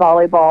with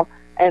volleyball.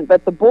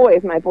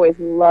 But my boys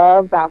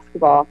love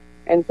basketball.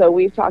 And so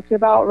we've talked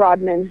about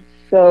Rodman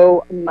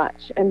so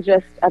much and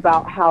just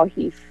about how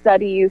he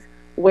studies,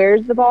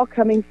 where's the ball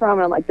coming from.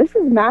 And I'm like, this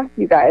is math,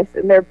 you guys.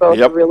 And they're both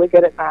really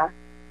good at math.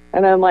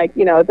 And I'm like,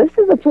 this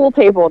is a pool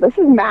table. This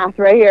is math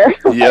right here.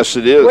 Yes,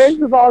 it is. Where's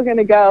the ball going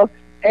to go?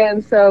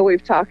 And so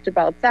we've talked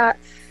about that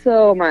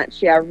so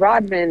much. Yeah,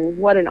 Rodman,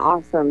 what an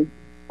awesome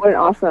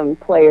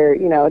player.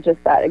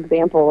 Just that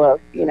example of,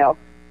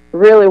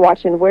 really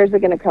watching where's it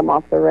going to come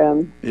off the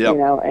rim,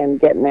 and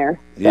getting there.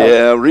 So.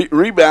 Yeah,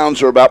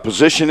 rebounds are about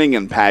positioning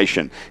and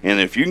passion. And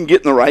if you can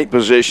get in the right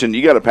position,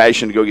 you got a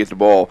passion to go get the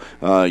ball,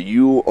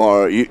 you're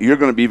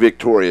going to be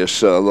victorious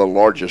the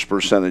largest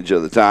percentage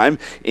of the time.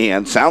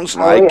 And sounds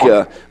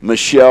like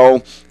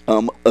Michelle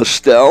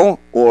Estell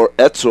or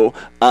Estell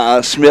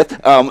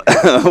Smith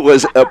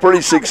was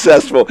pretty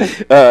successful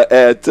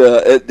at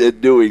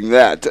doing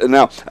that.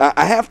 Now,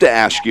 I have to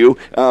ask you,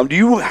 do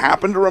you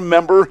happen to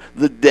remember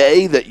the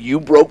day that you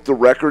broke the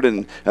record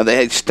and they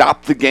had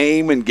stopped the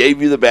game and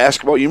gave you the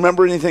basketball? You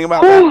remember anything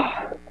about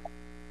that?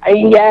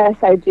 Yes,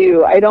 I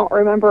do. I don't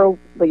remember,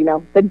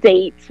 the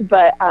date,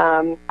 but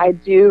I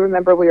do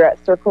remember we were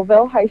at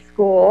Circleville High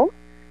School,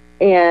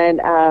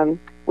 and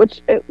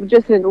which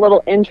just a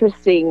little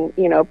interesting,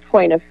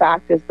 point of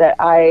fact is that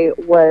I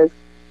was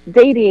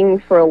dating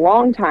for a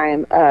long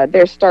time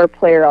their star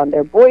player on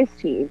their boys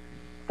team.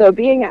 So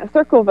being at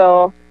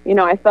Circleville,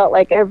 I felt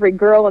like every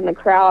girl in the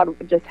crowd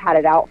just had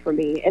it out for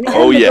me, and the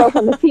girls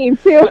on the team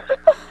too.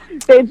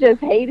 They just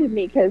hated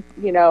me because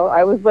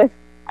I was with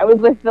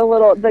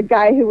the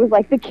guy who was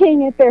like the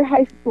king at their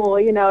high school,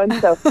 and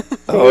so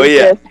they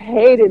just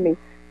hated me.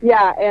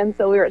 Yeah, and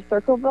so we were at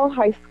Circleville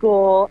High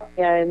School,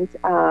 and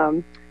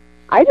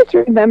I just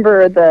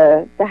remember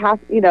the at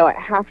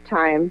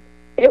halftime.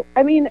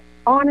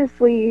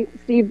 Honestly,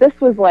 Steve, this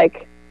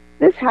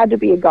had to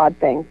be a God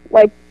thing.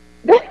 Like,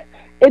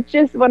 it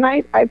just, when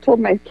I've told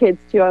my kids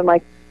too, I'm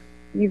like,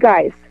 you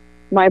guys,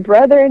 my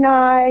brother and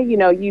I,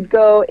 you'd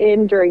go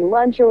in during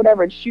lunch or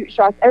whatever and shoot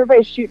shots.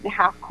 Everybody's shooting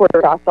half-court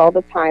shots all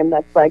the time.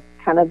 That's like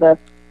kind of the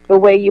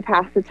way you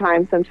pass the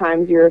time.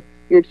 Sometimes you're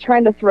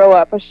trying to throw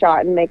up a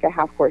shot and make a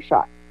half-court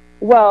shot.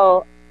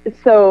 Well,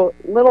 so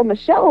little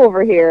Michelle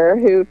over here,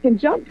 who can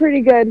jump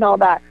pretty good and all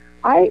that,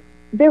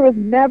 there was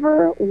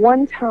never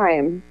one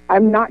time,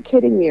 I'm not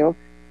kidding you,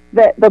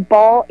 that the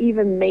ball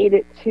even made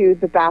it to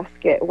the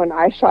basket when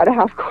I shot a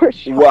half-court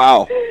shot.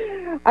 Wow.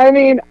 I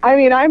mean,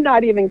 I'm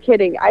not even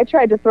kidding. I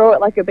tried to throw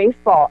it like a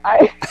baseball.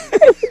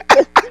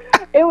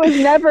 It was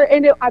never,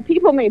 and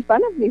people made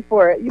fun of me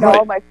for it,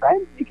 all my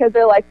friends, because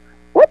they're like,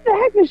 what the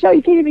heck, Michelle,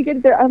 you can't even get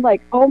it there. I'm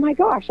like, oh my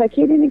gosh, I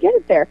can't even get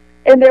it there.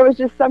 And there was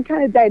just some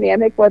kind of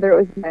dynamic, whether it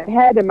was my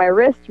head and my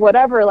wrist,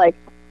 whatever, like,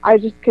 I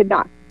just could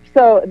not.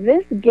 So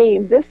this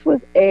game, this was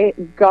a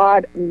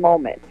God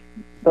moment.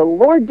 The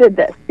Lord did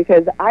this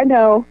because I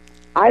know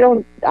I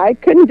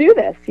couldn't do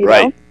this,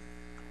 right.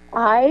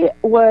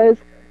 know.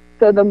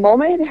 So the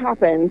moment it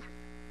happened,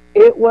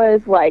 it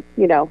was like,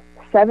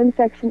 7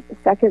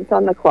 seconds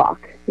on the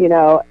clock,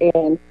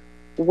 and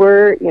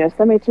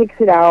somebody takes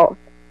it out,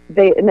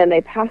 and then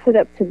they pass it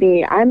up to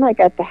me. I'm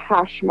like at the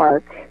hash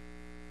mark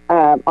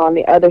on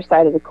the other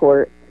side of the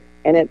court,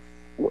 and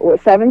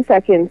it's 7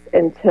 seconds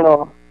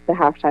until the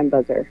halftime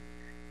buzzer.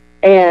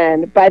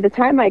 And by the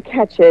time I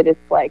catch it,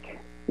 it's like,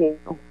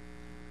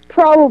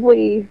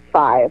 probably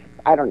 5.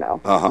 I don't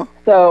know. Uh-huh.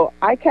 So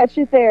I catch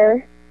it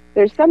there.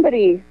 There's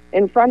somebody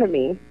in front of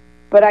me,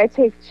 but I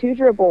take 2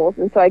 dribbles,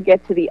 and so I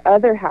get to the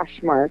other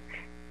hash mark,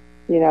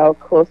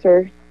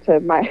 closer to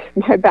my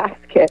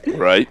basket.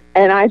 Right.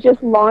 And I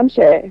just launch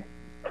it,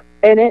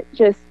 and it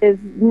just is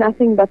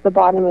nothing but the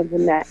bottom of the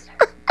net.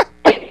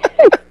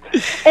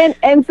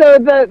 And so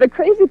the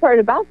crazy part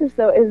about this,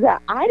 though, is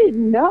that I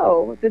didn't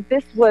know that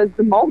this was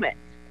the moment.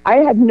 I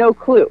had no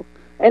clue.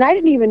 And I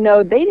didn't even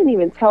know, they didn't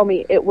even tell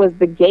me it was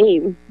the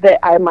game that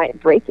I might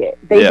break it.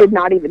 They did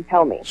not even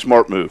tell me.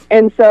 Smart move.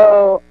 And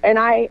so,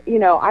 I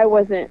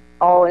wasn't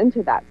all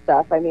into that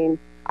stuff. I mean,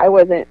 I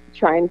wasn't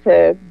trying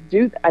to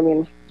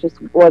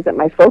just wasn't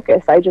my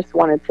focus. I just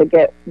wanted to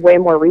get way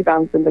more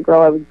rebounds than the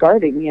girl I was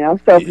guarding,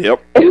 So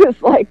It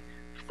was like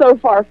so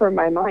far from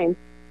my mind.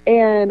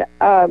 And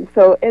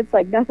so it's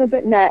like nothing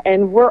but net,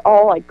 and we're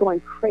all like going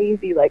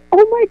crazy, like,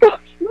 oh my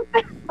gosh, what the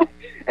heck?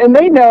 And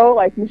they know,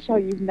 like, Michelle,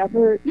 you've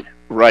never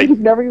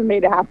even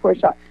made a half-court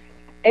shot.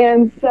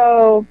 And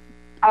so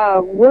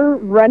we're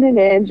running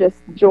in, just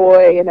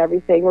joy and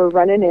everything. We're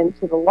running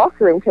into the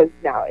locker room because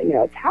now,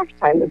 it's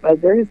halftime. The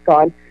buzzer is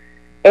gone.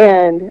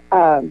 And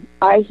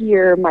I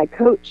hear my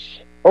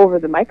coach over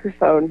the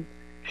microphone,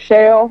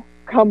 Shale,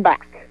 come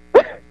back.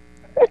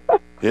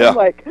 Yeah. I'm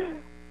like,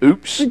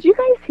 oops. Did you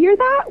guys hear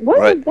that? What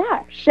was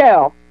that?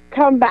 Shale,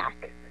 come back.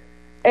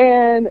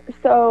 And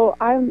so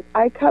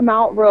I come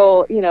out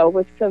real,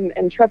 with some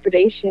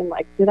intrepidation,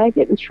 like, did I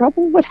get in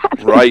trouble? What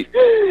happened? Right.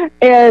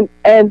 And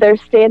they're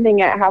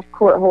standing at half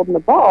court holding the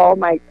ball,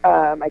 my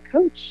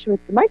coach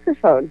with the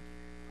microphone.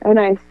 And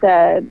I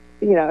said,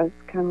 it's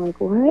kind of like,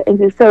 what?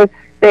 And so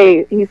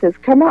he says,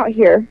 come out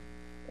here.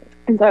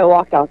 And so I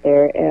walked out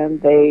there,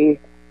 and they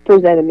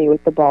presented me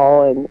with the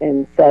ball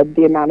and said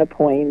the amount of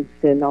points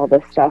and all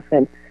this stuff,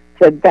 and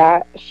said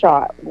that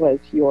shot was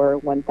your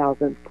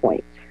 1,000th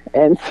point.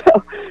 And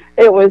so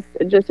it was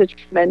just a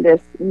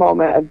tremendous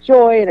moment of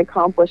joy and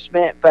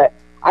accomplishment. But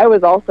I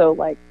was also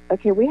like,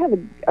 okay, we have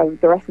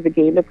the rest of the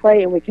game to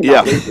play, and we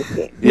cannot lose this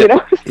game. Yeah.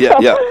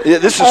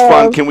 This is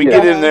fun. Can we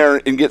get in there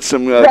and get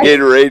some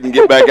Gatorade and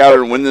get back out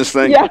and win this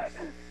thing? Yeah,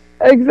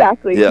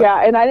 exactly.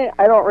 Yeah, and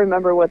I don't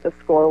remember what the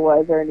score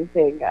was or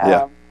anything.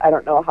 I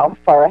don't know how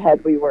far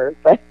ahead we were,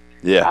 but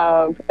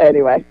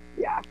anyway,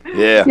 yeah.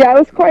 It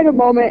was quite a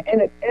moment,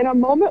 and a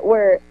moment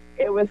where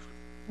it was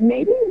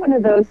maybe one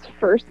of those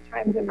first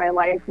times in my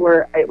life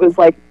where it was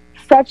like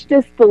such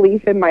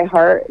disbelief in my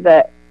heart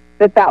that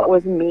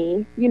was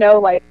me,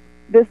 like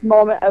this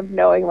moment of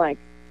knowing, like,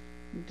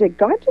 did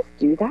God just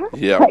do that?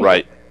 Yeah, like,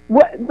 right.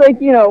 What, like,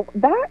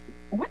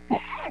 what the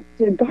heck?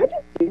 Did God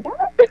just do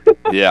that?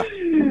 Yeah.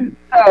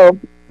 So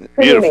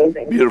Pretty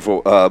amazing.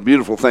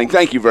 Beautiful thing.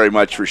 Thank you very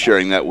much for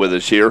sharing that with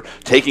us here,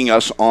 taking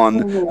us on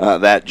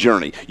that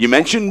journey. You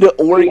mentioned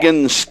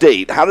Oregon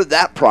State. How did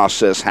that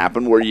process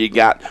happen where you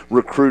got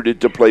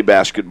recruited to play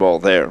basketball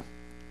there?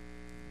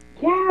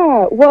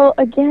 Yeah, well,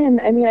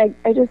 again, I mean,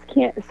 I just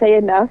can't say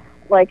enough,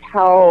 like,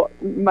 how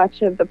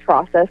much of the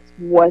process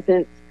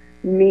wasn't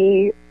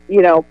me,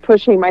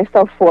 pushing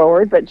myself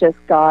forward, but just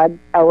God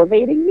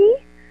elevating me.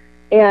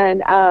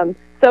 And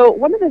so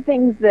one of the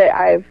things that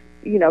I've,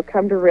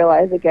 come to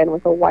realize, again,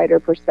 with a wider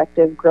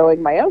perspective,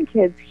 growing my own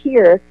kids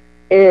here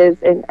is,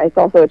 and it's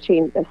also a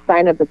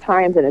sign of the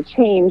times and a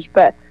change,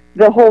 but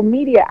the whole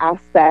media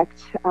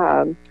aspect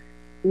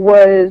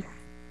was,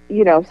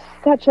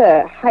 such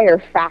a higher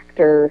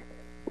factor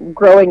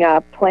growing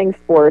up playing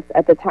sports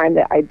at the time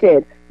that I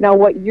did. Now,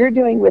 what you're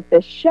doing with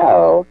this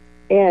show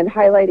and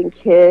highlighting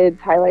kids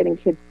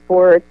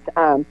sports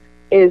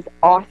is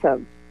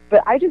awesome.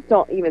 But I just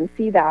don't even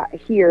see that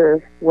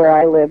here where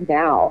I live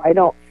now. I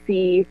don't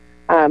see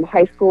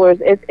high schoolers.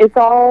 It's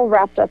all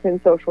wrapped up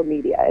in social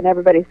media. And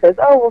everybody says,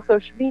 oh, well,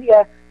 social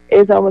media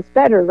is almost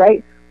better,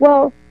 right?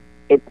 Well,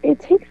 it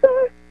takes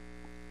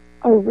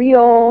a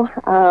real,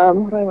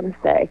 what do I want to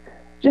say?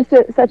 Just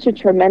such a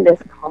tremendous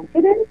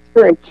confidence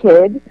for a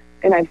kid,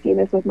 and I've seen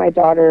this with my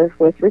daughter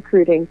with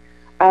recruiting,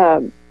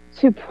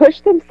 to push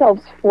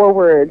themselves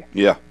forward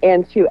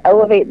and to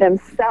elevate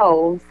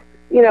themselves.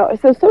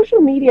 So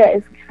social media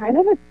is kind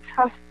of a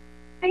tough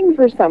thing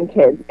for some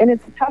kids, and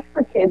it's tough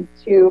for kids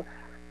to,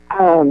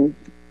 I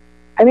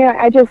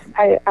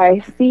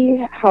see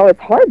how it's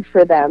hard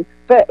for them.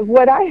 But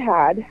what I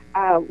had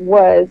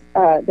was,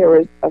 there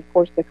was, of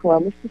course, the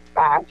Columbus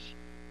Dispatch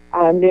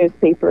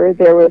newspaper.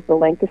 There was the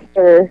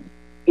Lancaster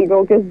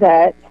Eagle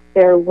Gazette.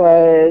 There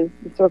was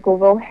the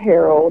Circleville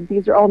Herald.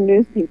 These are all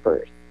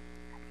newspapers.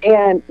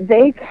 And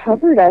they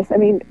covered us. I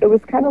mean, it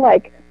was kind of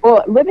like,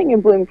 well, living in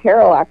Bloom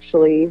Carroll,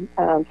 actually,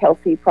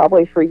 Kelsey,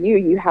 probably for you,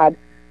 you had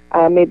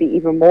maybe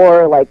even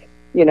more, like,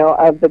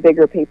 of the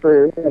bigger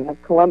papers and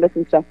of Columbus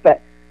and stuff.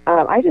 But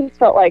I just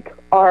felt like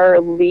our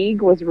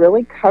league was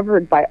really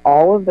covered by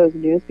all of those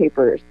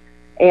newspapers.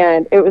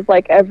 And it was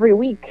like every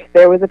week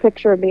there was a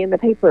picture of me in the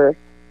paper.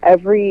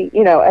 Every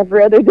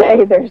other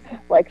day there's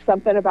like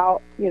something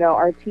about,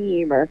 our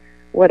team or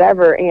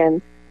whatever.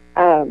 And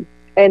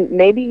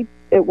maybe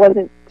it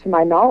wasn't to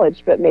my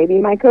knowledge, but maybe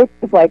my coach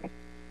was like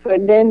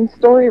putting in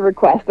story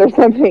requests or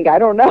something. I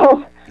don't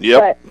know.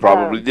 Yep, but,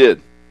 probably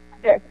did.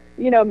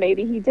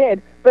 Maybe he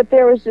did. But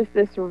there was just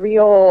this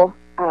real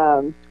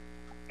kind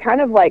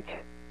of like,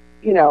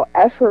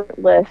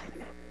 effortless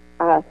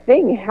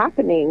thing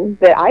happening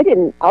that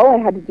all I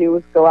had to do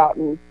was go out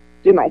and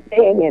do my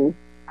thing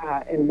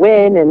and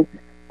win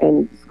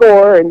and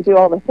score and do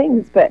all the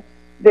things. But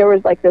there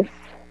was like this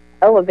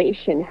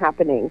elevation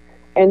happening.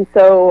 And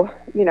so,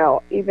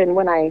 even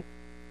when I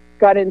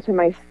got into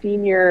my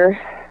senior,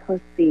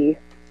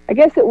 I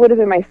guess it would have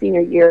been my senior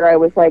year, I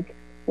was like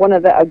one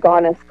of the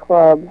Agonis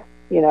Club,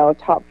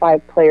 top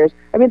 5 players.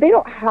 I mean, they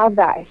don't have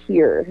that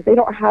here. They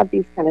don't have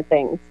these kind of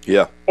things.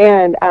 Yeah.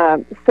 And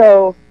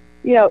so,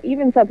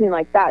 even something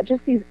like that,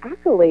 just these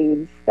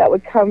accolades that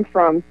would come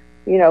from,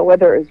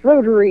 whether it was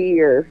Rotary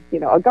or,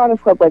 Agonis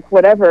Club, like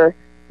whatever,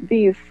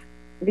 these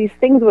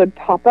things would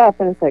pop up,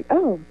 and it's like,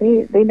 oh,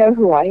 they know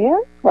who I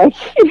am, like,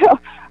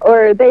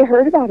 or they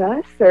heard about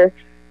us, or,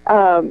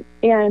 so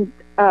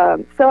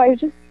I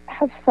just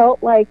have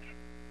felt like,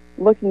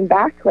 looking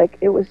back, like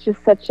it was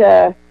just such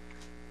a,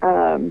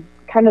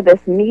 kind of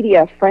this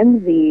media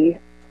frenzy,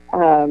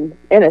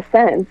 in a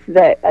sense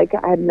that like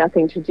I had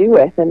nothing to do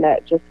with, and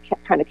that just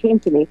kind of came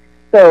to me.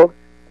 So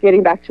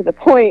getting back to the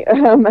point,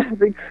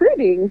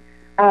 recruiting,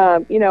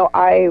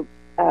 I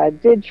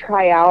did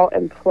try out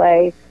and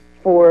play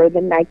for the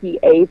Nike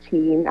A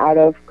team out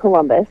of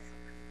Columbus.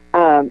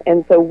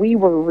 And so we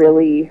were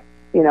really,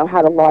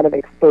 had a lot of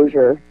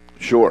exposure.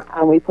 Sure.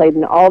 We played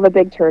in all the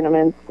big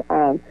tournaments.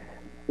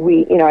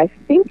 I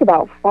think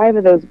about 5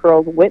 of those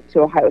girls went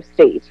to Ohio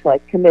State,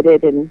 like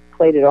committed and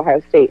played at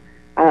Ohio State.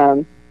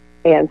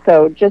 And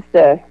so just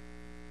a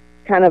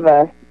kind of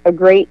a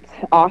great,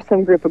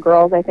 awesome group of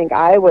girls. I think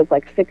I was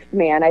like 6th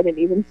man. I didn't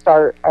even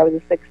start. I was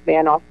a 6th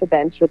man off the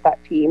bench with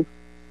that team.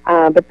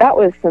 But that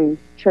was some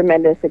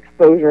tremendous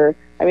exposure.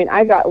 I mean,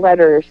 I got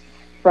letters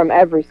from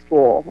every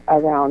school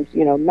around,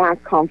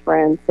 MAC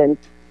conference and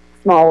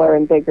smaller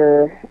and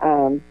bigger,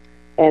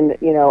 and,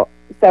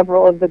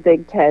 several of the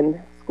Big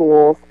Ten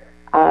schools.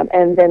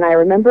 And then I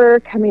remember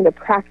coming to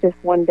practice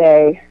one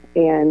day,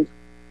 and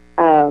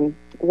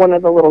one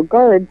of the little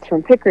guards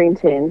from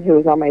Pickerington, who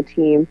was on my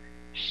team,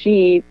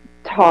 she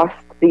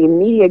tossed the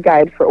media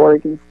guide for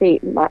Oregon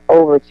State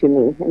over to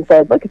me and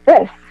said, "Look at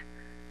this."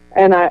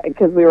 And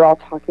because we were all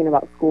talking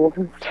about schools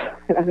and stuff,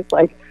 and I was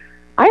like,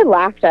 I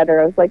laughed at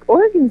her. I was like,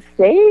 "Oregon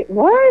State?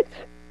 What?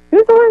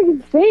 Who's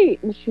Oregon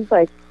State?" And she's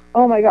like,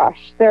 "Oh my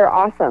gosh, they're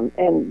awesome."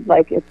 And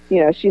like,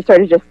 it's, she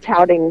started just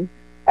touting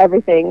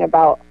everything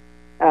about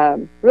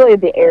really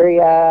the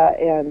area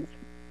and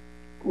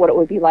what it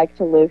would be like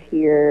to live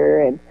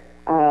here. And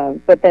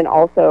But then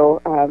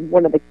also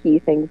one of the key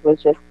things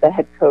was just the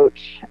head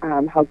coach,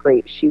 how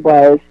great she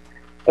was.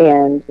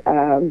 And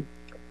so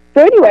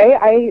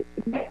anyway,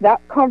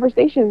 that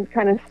conversation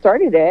kind of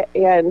started it.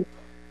 And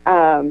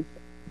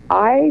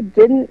I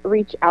didn't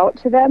reach out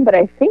to them, but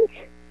I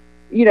think,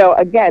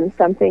 again,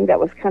 something that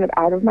was kind of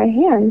out of my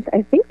hands,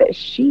 I think that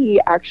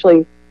she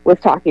actually was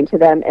talking to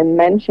them and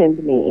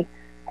mentioned me.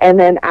 And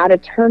then at a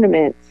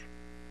tournament,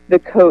 the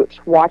coach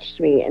watched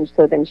me, and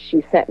so then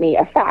she sent me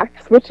a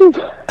fax, which is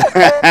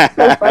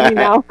so funny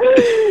now.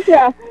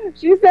 Yeah,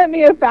 she sent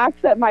me a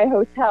fax at my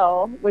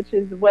hotel, which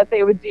is what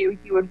they would do.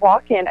 You would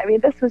walk in. I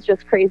mean, this was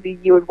just crazy.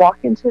 You would walk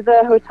into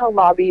the hotel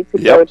lobby to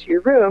go to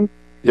your room,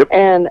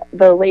 and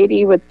the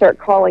lady would start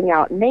calling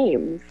out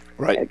names.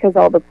 Right. Because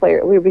all the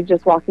players, we would be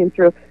just walking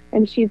through,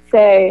 and she'd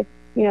say,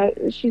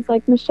 she's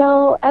like,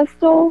 Michelle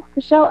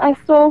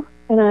Estell.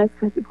 And I was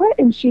like, what?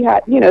 And she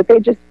had,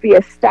 they'd just be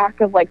a stack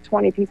of like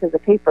 20 pieces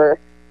of paper.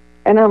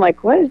 And I'm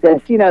like, what is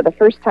this? The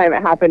first time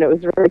it happened, it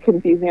was very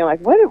confusing. I'm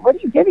like, what are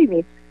you giving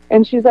me?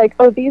 And she's like,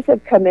 oh, these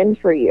have come in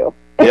for you.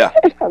 Yeah.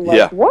 And I'm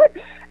like, what?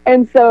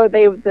 And so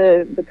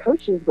the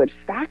coaches would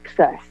fax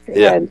us.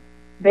 Yeah. And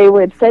they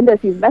would send us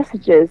these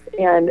messages.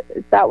 And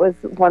that was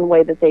one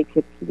way that they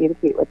could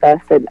communicate with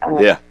us. And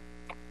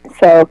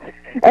so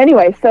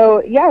anyway,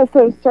 so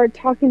started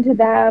talking to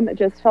them,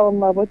 just fell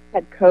in love with the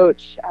head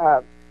coach.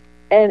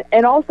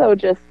 And also,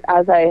 just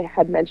as I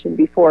had mentioned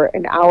before,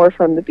 an hour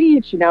from the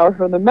beach, an hour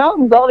from the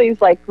mountains, all these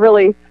like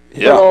really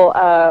little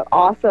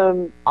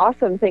awesome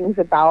things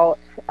about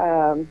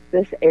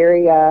this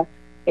area.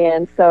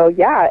 And so,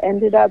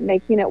 ended up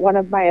making it one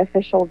of my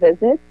official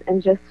visits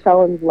and just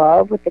fell in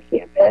love with the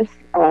campus.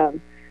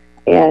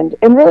 And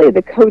really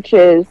the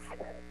coaches,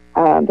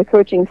 the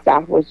coaching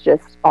staff was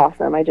just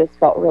awesome. I just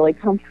felt really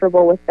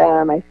comfortable with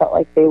them. I felt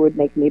like they would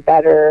make me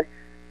better.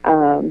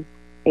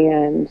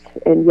 And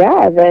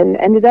then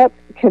ended up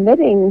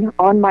committing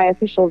on my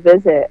official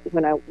visit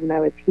when I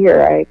was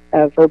here.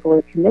 I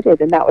verbally committed,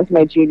 and that was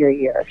my junior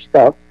year.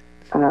 So,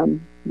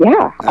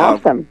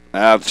 awesome.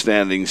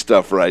 Outstanding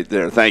stuff right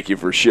there. Thank you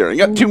for sharing.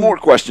 Got two more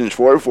questions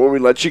for you before we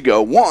let you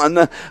go.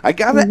 One, I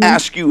got to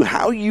ask you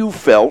how you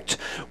felt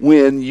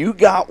when you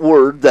got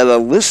word that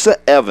Alyssa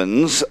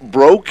Evans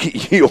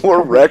broke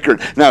your record.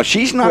 Now,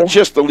 she's not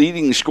just the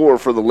leading scorer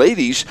for the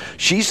ladies.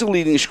 She's the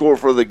leading scorer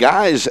for the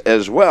guys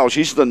as well.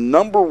 She's the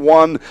number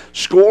one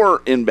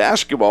scorer in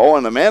basketball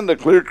in Amanda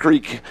Clear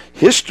Creek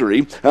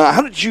history.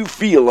 How did you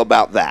feel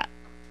about that?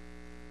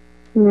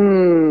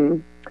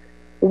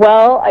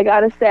 Well, I got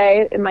to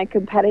say, in my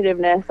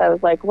competitiveness, I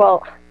was like,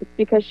 well, it's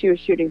because she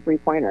was shooting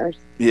three-pointers.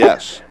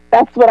 Yes.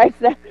 That's what I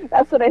said.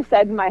 That's what I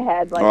said in my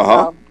head. Like,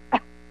 well,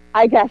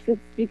 I guess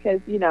it's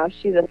because,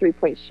 she's a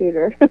three-point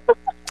shooter.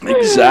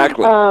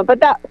 Exactly.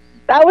 But that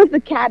was the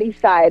catty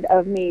side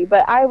of me.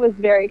 But I was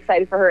very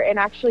excited for her. And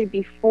actually,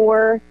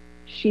 before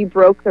she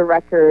broke the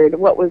record,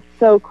 what was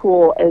so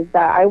cool is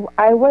that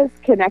I was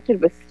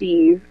connected with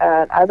Steve.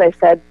 As I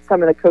said,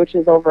 some of the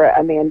coaches over at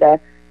Amanda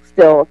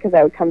still, because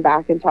I would come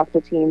back and talk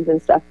to teams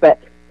and stuff. But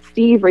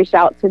Steve reached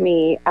out to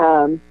me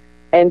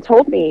and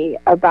told me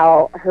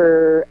about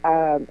her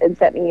and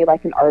sent me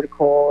like an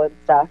article and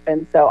stuff.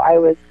 And so I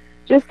was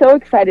just so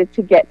excited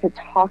to get to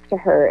talk to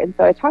her. And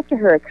so I talked to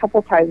her a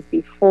couple times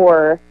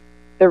before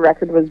the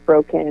record was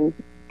broken,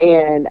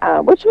 and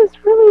which was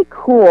really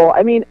cool.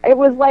 I mean, it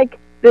was like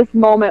this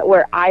moment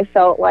where I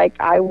felt like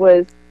I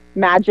was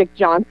Magic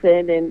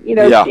Johnson, and she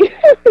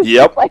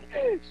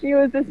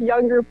was this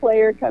younger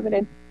player coming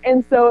in.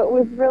 And so it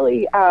was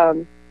really,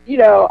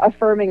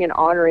 affirming and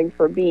honoring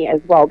for me as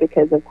well,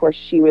 because, of course,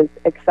 she was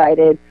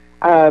excited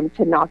to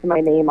knock my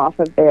name off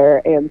of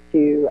there. And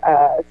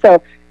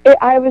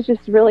I was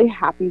just really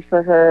happy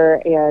for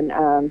her.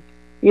 And,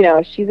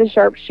 she's a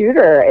sharp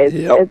shooter.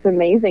 It's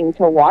amazing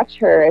to watch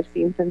her. I've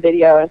seen some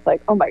video. And it's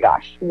like, oh, my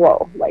gosh,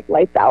 whoa, like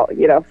lights out,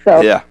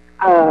 So,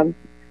 so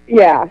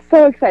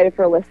excited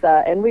for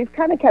Alyssa. And we've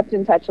kind of kept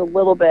in touch a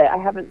little bit. I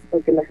haven't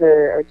spoken to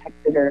her or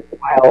texted her in a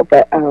while,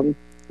 but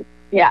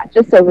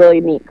just a really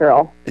neat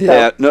girl.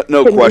 So no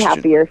question. Be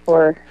happier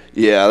for.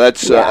 Yeah,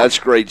 that's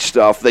great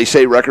stuff. They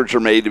say records are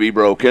made to be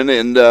broken,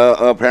 and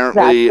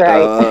apparently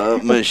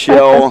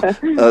Michelle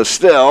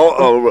Estell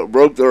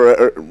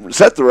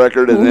set the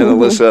record, and then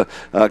Alyssa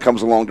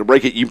comes along to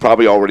break it. You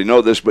probably already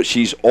know this, but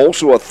she's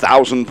also a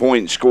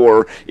 1,000-point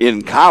scorer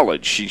in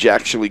college. She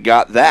actually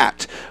got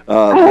that.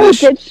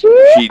 Did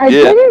she? She did. I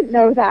didn't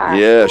know that.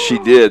 Yeah, she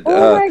did.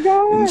 Oh my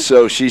gosh. And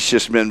so she's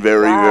just been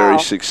very, very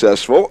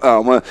successful.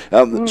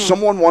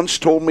 Someone once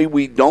told me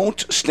we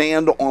don't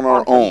stand on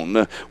our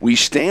own. We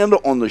stand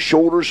on the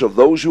shoulders of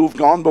those who have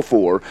gone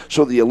before.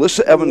 So the Alyssa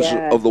Evans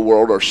of the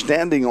world are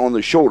standing on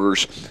the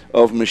shoulders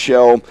of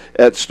Michelle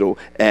Estell,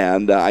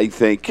 and I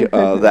think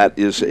that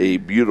is a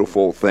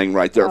beautiful thing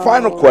right there.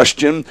 Final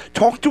question.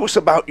 Talk to us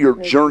about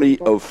your journey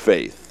of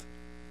faith.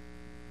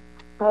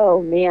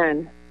 Oh,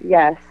 man.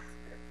 Yes.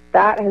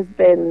 That has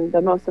been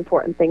the most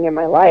important thing in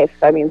my life.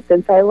 I mean,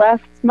 since I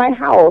left my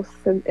house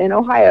in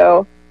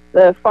Ohio,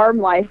 the farm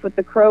life with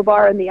the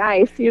crowbar and the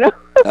ice,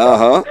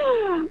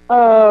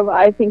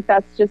 I think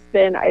that's just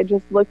been,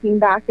 looking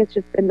back, it's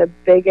just been the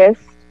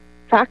biggest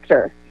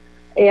factor.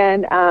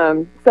 And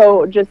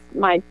so just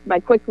my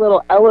quick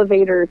little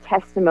elevator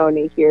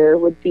testimony here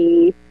would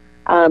be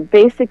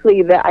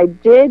basically that I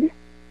did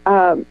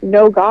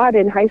know God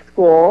in high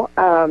school.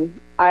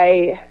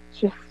 I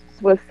just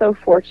was so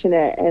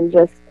fortunate and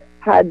just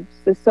had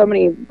just so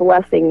many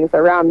blessings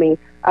around me.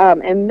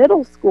 In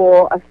middle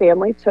school, a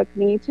family took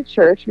me to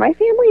church. My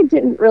family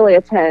didn't really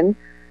attend,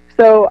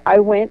 so I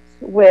went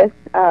with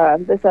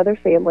this other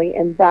family,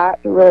 and that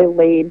really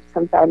laid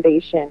some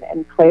foundation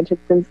and planted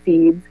some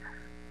seeds.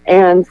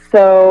 And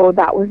so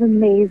that was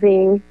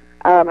amazing.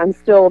 I'm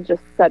still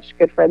just such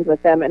good friends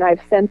with them, and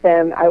I've sent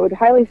them. I would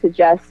highly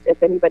suggest,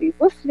 if anybody's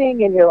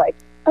listening and you're like,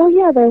 oh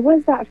yeah, there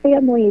was that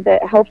family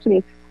that helped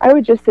me, I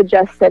would just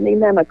suggest sending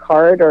them a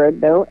card or a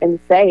note and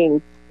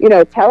saying,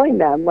 telling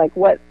them like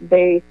what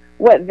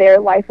their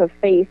life of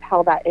faith,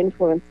 how that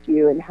influenced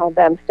you, and how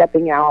them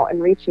stepping out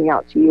and reaching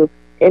out to you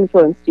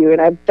influenced you.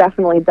 And I've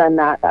definitely done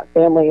that. That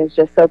family is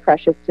just so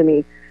precious to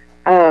me.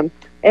 And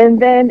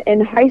then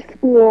in high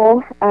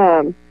school,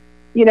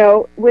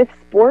 with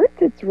sports,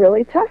 it's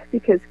really tough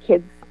because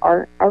kids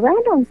aren't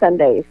around on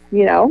Sundays,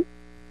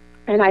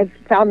 and I've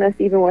found this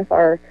even with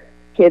our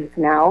kids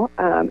now.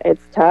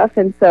 It's tough.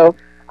 And so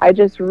I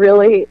just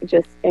really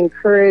just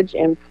encourage,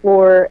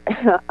 implore,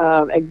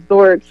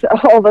 exhort,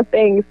 all the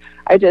things.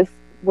 I just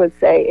would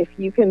say, if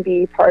you can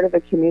be part of a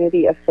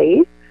community of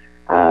faith,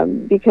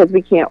 because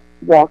we can't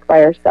walk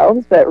by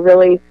ourselves, but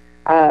really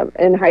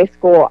in high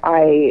school,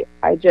 I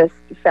just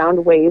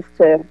found ways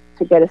to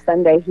get a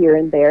Sunday here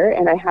and there.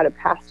 And I had a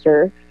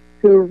pastor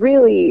who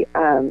really,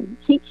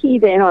 he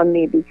keyed in on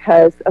me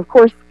because, of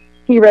course,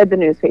 he read the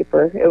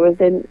newspaper. It was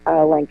in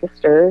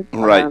Lancaster,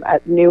 right,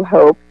 at New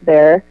Hope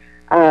there,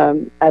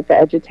 at the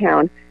edge of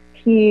town.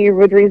 He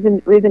would read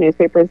the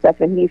newspaper and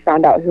stuff, and he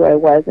found out who I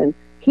was. And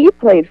he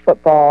played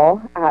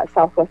football at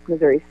Southwest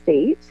Missouri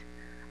State.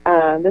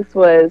 This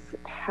was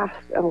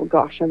oh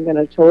gosh, I'm going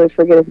to totally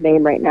forget his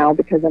name right now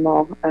because I'm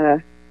all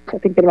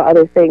thinking about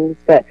other things.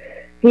 But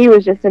he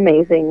was just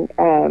amazing.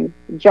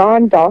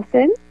 John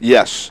Dawson.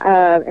 Yes.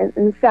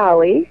 And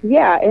Sally.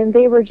 Yeah, and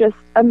they were just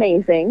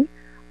amazing.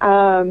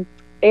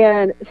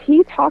 And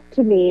he talked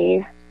to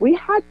me. We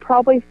had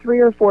probably 3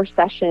 or 4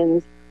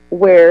 sessions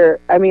where,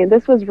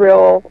 this was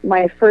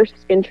my first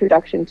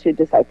introduction to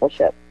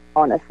discipleship,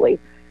 honestly.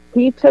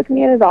 He took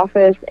me in his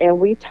office and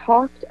we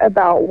talked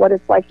about what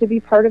it's like to be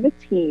part of a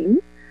team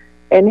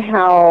and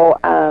how,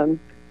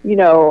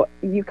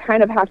 you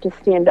kind of have to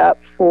stand up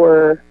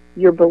for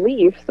your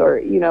beliefs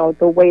or,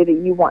 the way that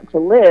you want to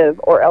live,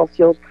 or else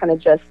you'll kind of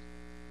just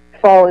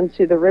fall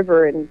into the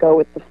river and go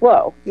with the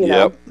flow,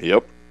 Yep.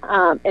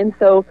 And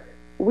so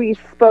we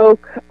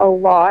spoke a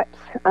lot.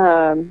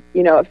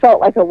 It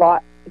felt like a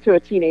lot to a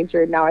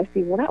teenager. Now I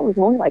see, well, that was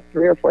only like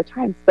 3 or 4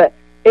 times, but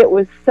it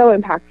was so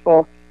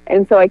impactful.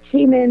 And so I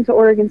came into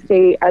Oregon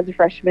State as a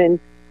freshman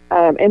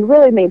and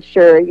really made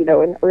sure,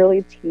 in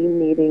early team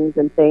meetings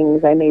and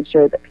things, I made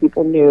sure that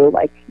people knew,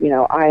 like,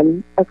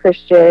 I'm a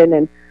Christian.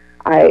 And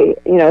I,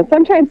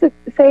 sometimes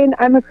saying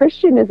I'm a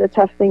Christian is a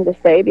tough thing to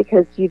say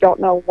because you don't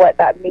know what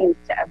that means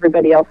to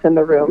everybody else in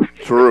the room.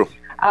 True.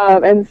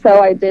 And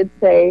so I did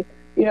say,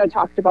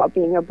 talked about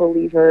being a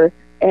believer.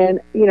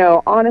 And,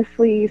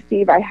 honestly,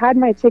 Steve, I had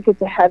my ticket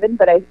to heaven,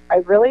 but I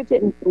really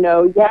didn't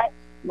know yet,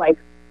 like,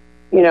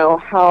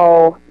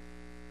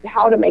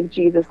 how to make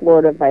Jesus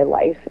Lord of my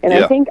life. And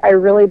I think I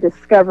really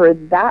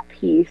discovered that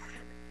piece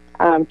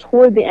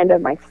toward the end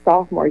of my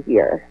sophomore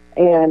year.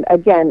 And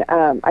again,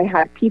 I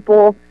had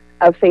people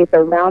of faith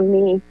around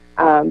me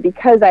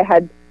because I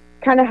had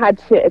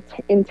to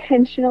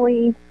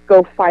intentionally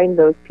go find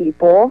those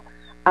people.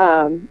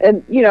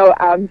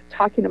 I'm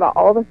talking about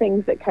all the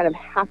things that kind of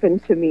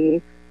happened to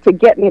me to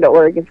get me to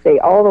Oregon State,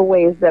 all the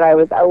ways that I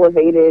was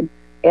elevated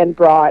and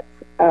brought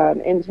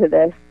into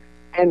this.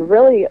 And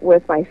really,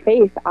 with my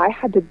faith, I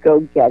had to go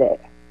get it.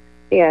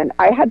 And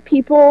I had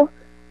people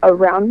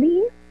around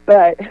me,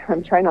 but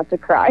I'm trying not to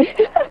cry.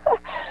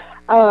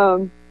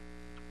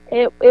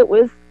 It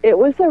was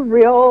a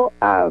real,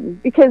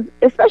 because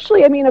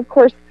especially, of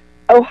course,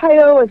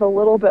 Ohio is a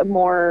little bit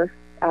more,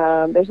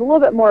 there's a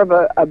little bit more of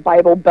a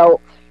Bible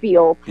Belt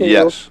feel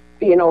to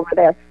being over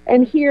there.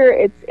 And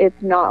here,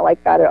 it's not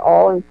like that at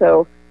all. And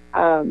so,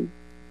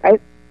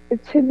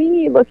 to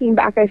me, looking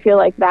back, I feel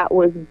like that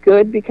was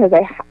good because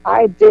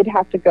I did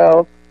have to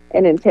go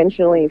and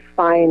intentionally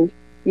find,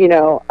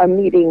 a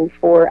meeting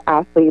for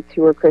athletes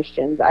who were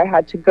Christians. I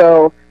had to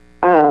go,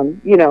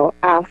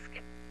 ask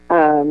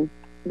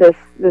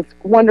this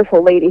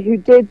wonderful lady who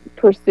did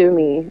pursue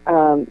me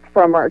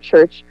from our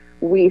church.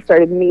 We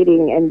started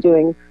meeting and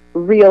doing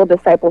real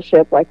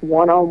discipleship, like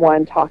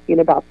one-on-one, talking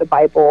about the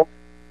Bible,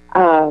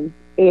 and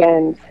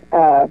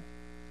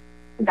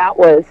that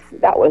was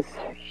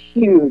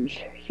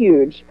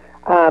huge.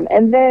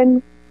 And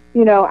then,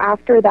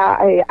 after that,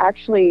 I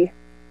actually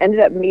ended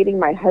up meeting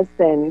my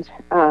husband,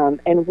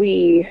 and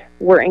we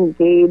were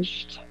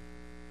engaged,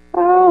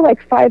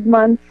 like 5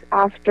 months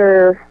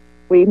after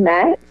we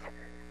met.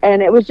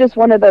 And it was just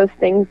one of those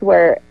things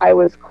where I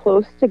was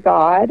close to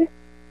God.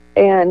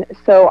 And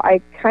so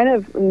I kind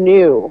of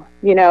knew,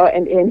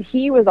 and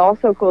he was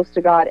also close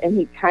to God, and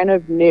he kind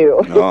of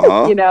knew,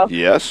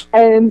 Yes.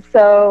 And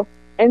so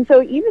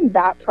even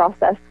that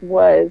process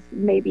was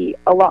maybe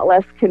a lot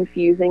less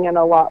confusing and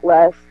a lot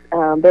less,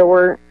 there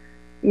weren't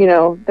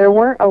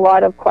a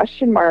lot of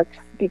question marks,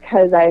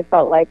 because I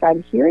felt like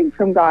I'm hearing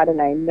from God,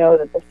 and I know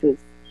that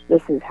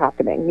this is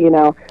happening,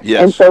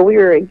 Yes. And so we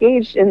were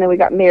engaged, and then we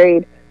got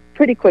married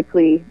pretty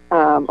quickly,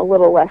 a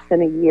little less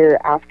than a year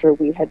after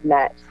we had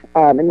met.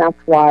 And that's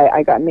why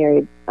I got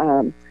married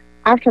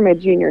after my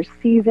junior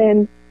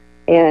season,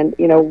 and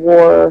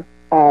wore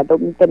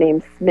the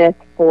name Smith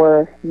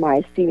for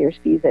my senior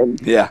season.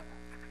 Yeah.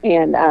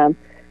 And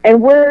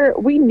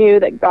we knew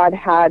that God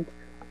had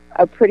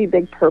a pretty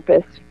big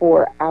purpose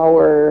for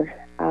our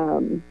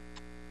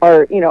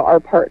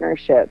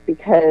partnership,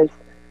 because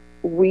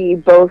we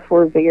both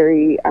were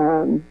very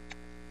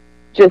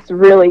just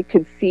really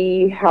could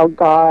see how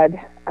God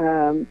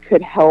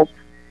could help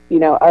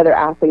other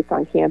athletes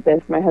on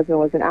campus. My husband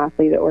was an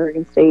athlete at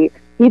Oregon State.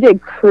 He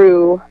did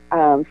crew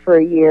for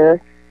a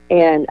year,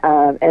 and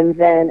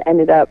then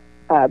ended up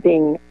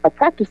being a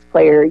practice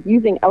player,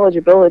 using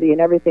eligibility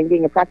and everything,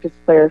 being a practice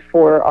player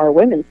for our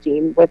women's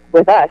team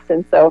with us.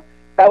 And so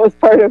that was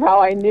part of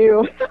how I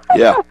knew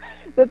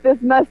that this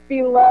must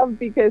be love,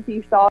 because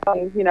he saw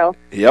me,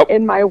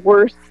 in my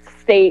worst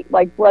state,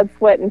 like blood,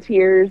 sweat, and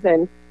tears,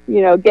 and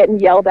getting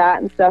yelled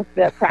at and stuff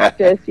at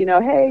practice.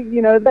 Hey,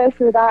 this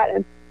or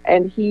that,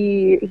 and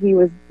he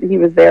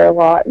was there a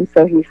lot, and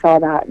so he saw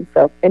that. And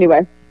so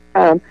anyway,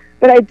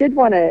 but I did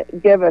want to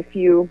give a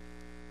few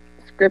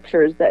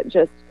scriptures that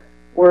just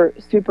were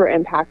super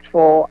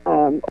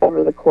impactful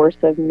over the course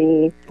of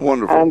me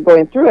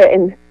going through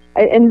it.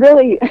 And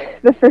really,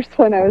 the first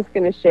one I was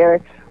going to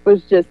share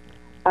was just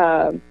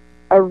a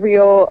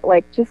real,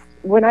 just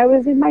when I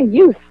was in my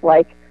youth,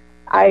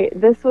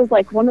 this was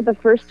one of the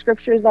first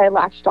scriptures I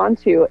latched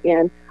onto,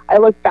 and I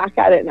look back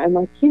at it and I'm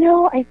like,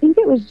 I think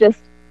it was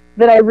just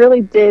that I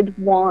really did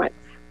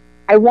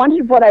I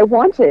wanted what I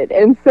wanted.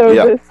 And so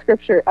the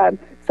scripture,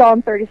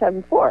 Psalm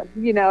 37:4,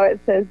 it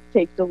says,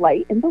 take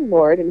delight in the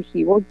Lord, and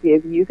he will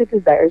give you the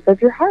desires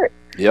of your heart.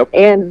 Yep.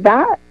 And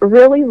that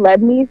really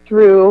led me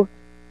through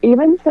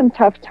even some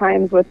tough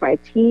times with my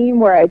team,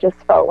 where I just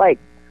felt like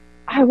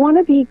I want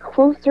to be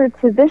closer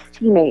to this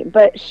teammate,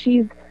 but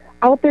she's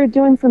out there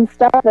doing some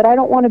stuff that I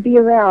don't want to be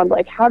around.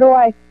 How do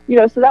I,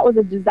 so that was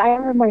a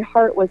desire of my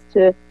heart, was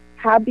to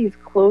have these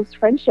close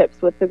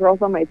friendships with the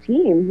girls on my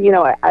team,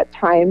 at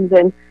times,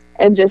 and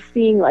just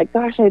seeing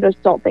gosh, I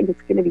just don't think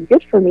it's going to be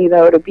good for me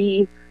though to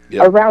be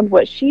around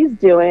what she's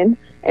doing.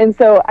 And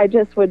so I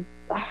just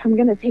I'm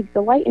going to take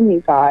delight in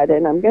you, God,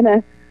 and I'm going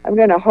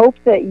to hope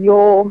that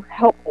you'll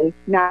help me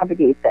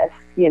navigate this,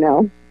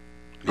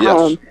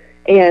 Yes.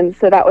 And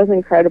so that was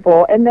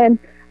incredible. And then,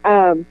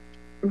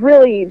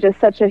 really just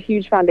such a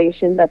huge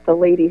foundation that the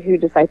lady who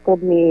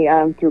discipled me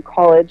through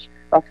college,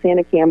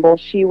 Roxana Campbell,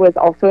 she was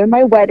also in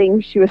my wedding.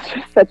 She was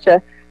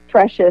just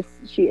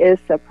she is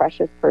a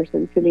precious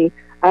person to me.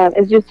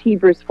 It's just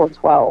Hebrews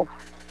 4:12.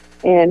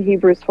 And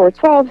Hebrews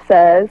 4:12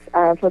 says,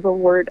 for the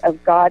word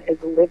of God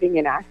is living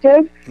and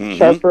active,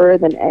 sharper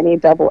than any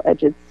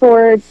double-edged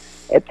sword.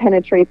 It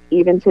penetrates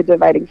even to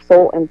dividing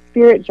soul and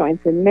spirit,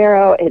 joints and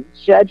marrow. It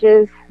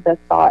judges the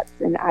thoughts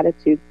and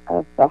attitudes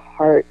of the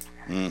heart.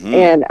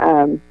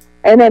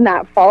 And then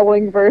that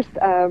following verse,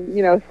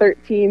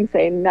 13,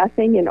 saying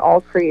nothing in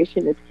all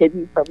creation is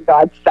hidden from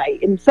God's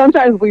sight. And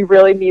sometimes we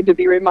really need to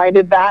be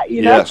reminded that,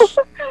 Yes.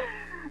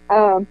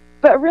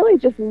 But really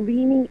just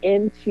leaning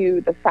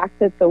into the fact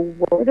that the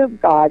Word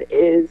of God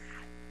is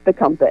the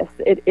compass.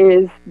 It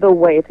is the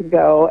way to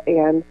go,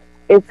 and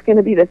it's going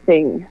to be the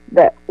thing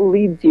that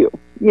leads you,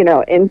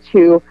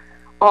 into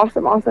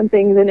awesome, awesome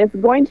things. And it's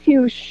going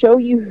to show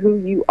you who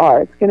you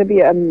are. It's going to be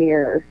a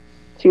mirror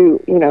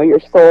to, your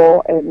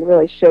soul, and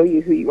really show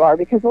you who you are.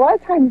 Because a lot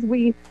of times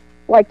we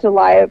like to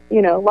lie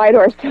to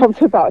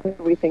ourselves about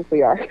who we think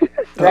we are,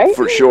 right?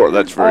 For sure.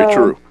 That's very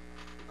true.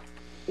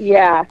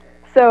 Yeah.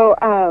 So,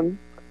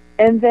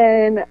 and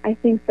then I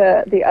think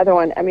the other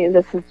one,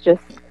 this is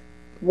just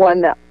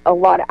one that a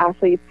lot of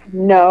athletes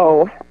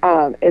know,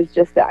 is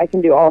just that I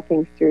can do all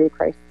things through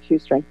Christ who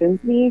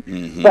strengthens me.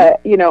 But,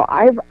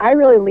 I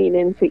really lean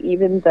into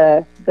even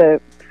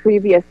the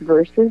previous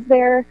verses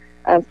there.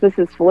 So this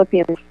is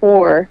Philippians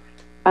 4,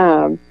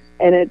 and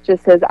it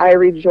just says, I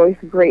rejoice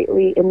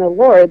greatly in the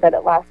Lord that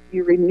at last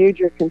you renewed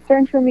your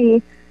concern for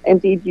me.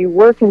 Indeed, you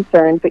were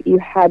concerned, but you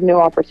had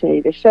no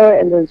opportunity to show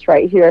it. And then it's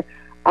right here,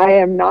 I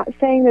am not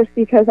saying this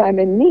because I'm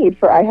in need,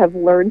 for I have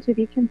learned to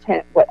be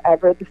content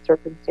whatever the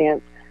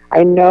circumstance.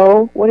 I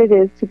know what it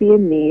is to be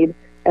in need,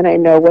 and I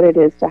know what it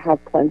is to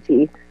have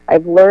plenty.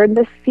 I've learned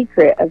the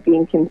secret of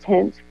being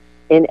content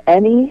in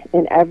any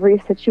and every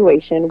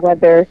situation,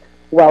 whether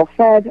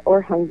well-fed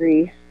or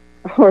hungry,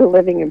 or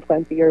living in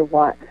plenty or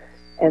want.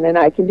 And then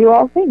I can do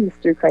all things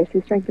through Christ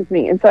who strengthens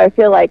me. And so I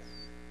feel like,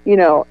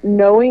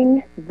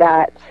 knowing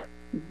that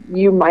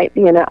you might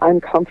be in an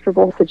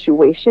uncomfortable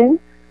situation,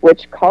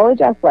 which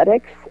college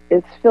athletics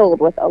is filled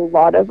with a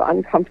lot of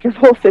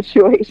uncomfortable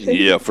situations.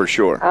 Yeah, for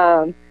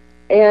sure.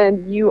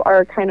 And you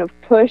are kind of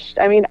pushed.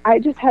 I mean, I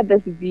just had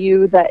this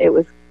view that it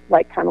was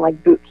kind of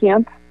like boot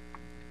camp.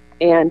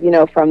 And,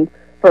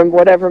 from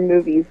whatever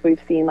movies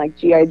we've seen, like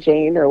G.I.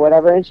 Jane or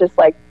whatever, it's just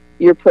like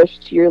you're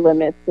pushed to your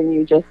limits and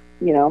you just,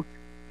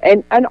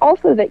 and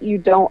also that you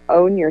don't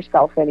own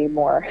yourself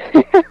anymore.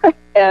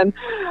 And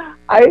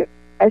I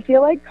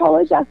feel like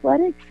college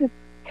athletics is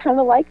kind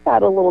of like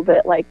that a little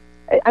bit. Like,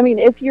 I mean,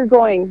 if you're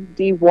going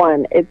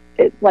D1,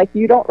 it's like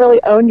you don't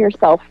really own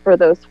yourself for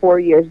those 4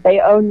 years. They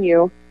own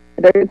you.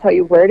 They're going to tell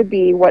you where to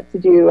be, what to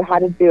do, how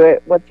to do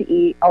it, what to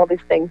eat, all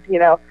these things,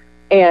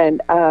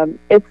 And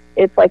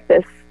it's like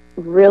this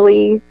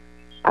really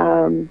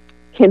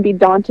can be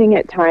daunting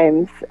at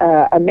times,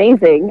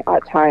 amazing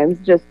at times,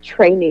 just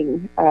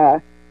training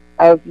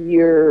of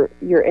your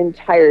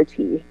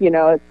entirety.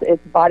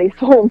 It's body,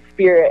 soul, and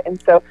spirit.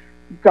 And so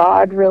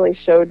God really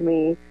showed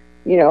me,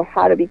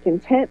 how to be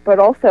content, but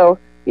also,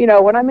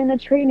 when I'm in a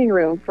training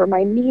room for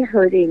my knee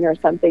hurting or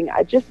something,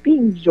 just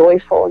being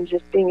joyful and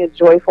just being a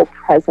joyful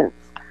presence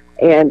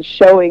and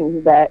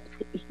showing that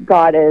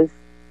God is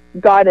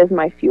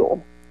my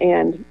fuel.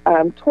 And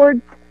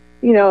towards,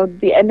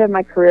 the end of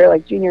my career,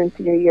 like junior and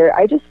senior year,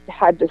 I just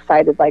had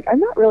decided, I'm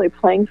not really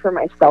playing for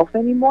myself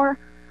anymore.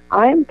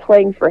 I'm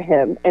playing for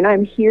him, and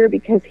I'm here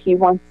because he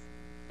wants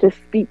to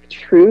speak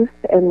truth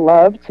and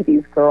love to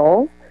these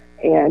girls.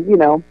 And,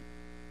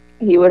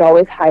 he would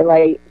always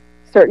highlight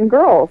certain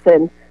girls,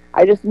 and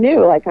I just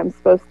knew I'm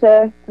supposed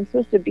to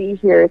be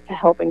here to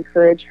help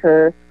encourage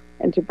her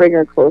and to bring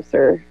her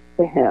closer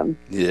to him.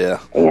 Yeah.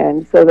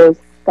 And so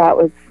that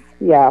was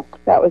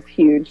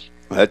huge.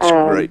 That's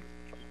great.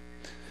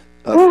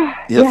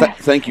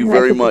 Thank you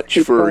very much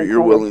for your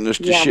willingness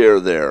to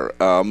share there.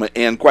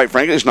 And quite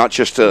frankly, it's not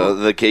just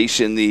the case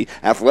in the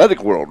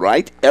athletic world,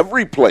 right?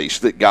 Every place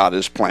that God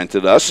has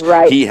planted us,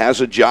 he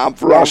has a job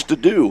for us to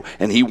do,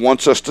 and he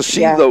wants us to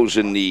see those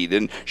in need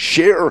and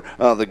share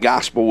the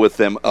gospel with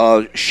them,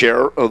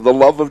 share the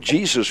love of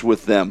Jesus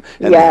with them,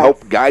 and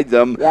help guide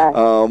them.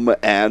 We're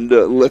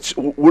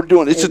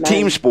doing it's a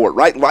team sport,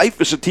 right? Life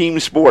is a team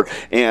sport,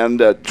 and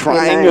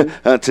trying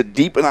to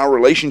deepen our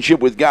relationship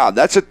with God,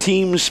 that's a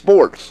team sport.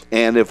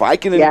 And if I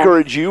can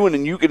encourage you and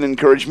then you can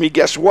encourage me,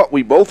 guess what?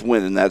 We both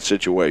win in that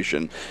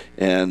situation.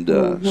 And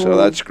so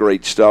that's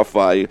great stuff.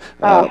 I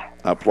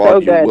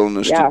applaud your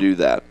willingness to do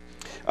that.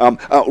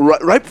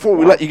 Right before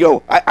we let you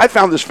go, I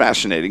found this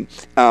fascinating.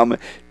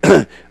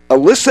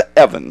 Alyssa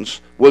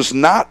Evans was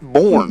not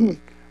born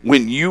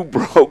when you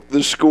broke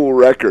the school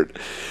record.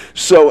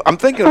 So I'm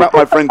thinking about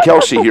my friend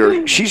Kelsey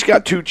here. She's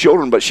got 2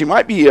 children, but she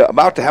might be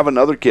about to have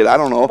another kid. I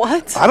don't know.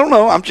 What? I don't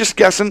know. I'm just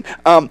guessing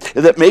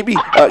that maybe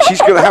she's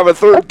going to have a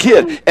 3rd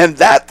kid, and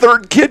that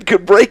 3rd kid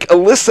could break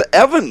Alyssa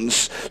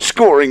Evans'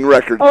 scoring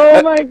record.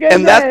 Oh, my goodness.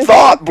 And that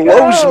thought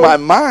blows my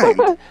mind.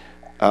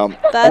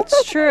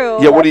 That's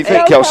true. Yeah, what do you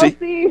think, Kelsey?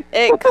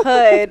 It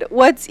could.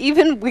 What's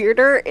even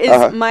weirder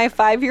is my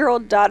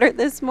 5-year-old daughter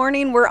this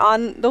morning, we're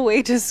on the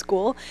way to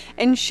school,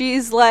 and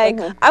she's like,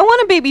 I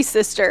want a baby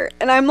sister.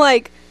 And I'm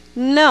like,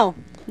 no.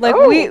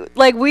 I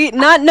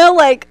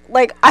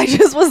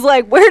just was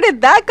like, where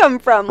did that come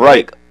from?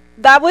 Right.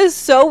 That was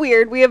so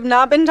weird. We have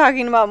not been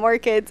talking about more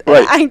kids.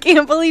 Right. I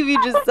can't believe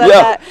you just said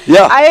that.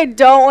 Yeah. I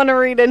don't want to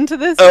read into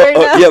this right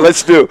now. Yeah,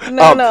 let's do.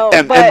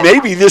 And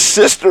maybe this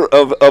sister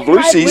of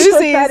Lucy's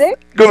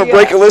going to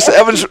break Alyssa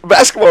Evans'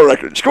 basketball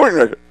record, scoring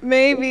record.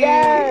 Maybe.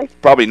 Yes.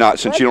 Probably not,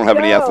 since you don't have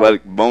any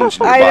athletic bones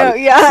in your body. I know,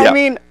 yeah. I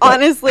mean,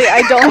 honestly,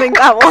 I don't think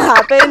that will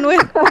happen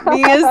with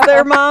me as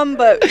their mom,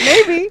 but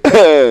maybe.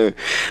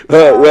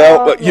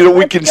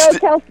 We can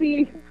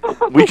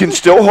we can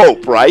still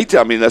hope, right?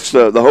 I mean, that's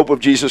the hope of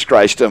Jesus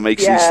Christ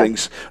makes these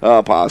things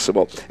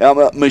possible.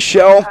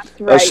 Michelle,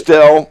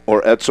 Estell,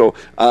 or Estell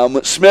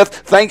Smith,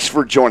 thanks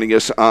for joining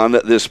us on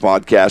this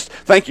podcast.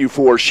 Thank you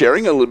for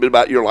sharing a little bit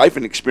about your life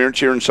and experience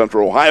here in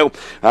Central Ohio,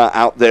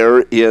 out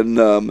there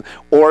in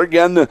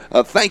Oregon.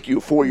 Thank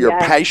you for your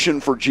passion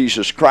for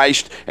Jesus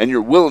Christ and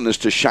your willingness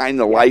to shine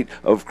the light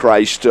of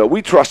Christ.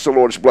 We trust the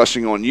Lord's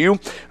blessing on you,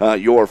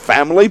 your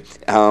family,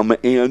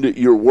 and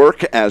your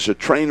work as a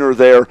trainer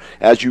there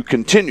as you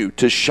continue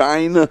to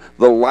shine the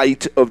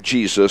light of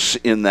Jesus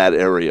in that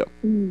area.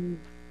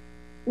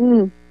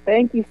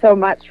 Thank you so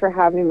much for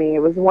having me. It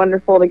was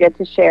wonderful to get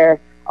to share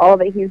all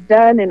that he's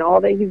done and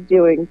all that he's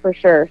doing, for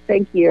sure.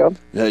 Thank you.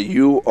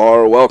 You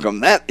are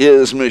welcome. That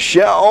is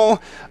Michelle,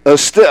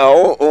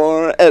 Estell,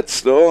 or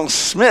Estell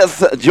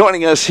Smith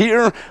joining us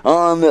here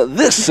on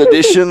this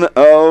edition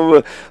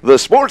of the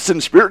Sports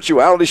and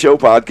Spirituality Show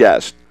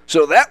podcast.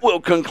 So that will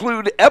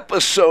conclude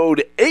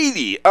episode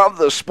 80 of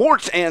the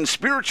Sports and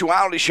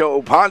Spirituality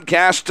Show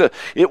podcast.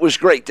 It was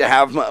great to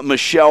have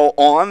Michelle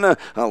on,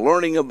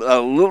 learning a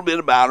little bit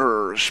about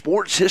her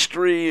sports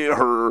history,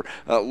 her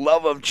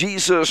love of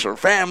Jesus, her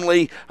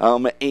family,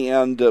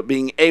 and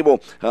being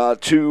able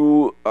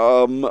to,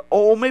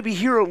 maybe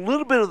hear a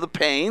little bit of the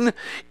pain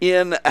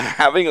in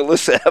having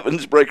Alyssa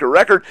Evans break a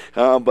record.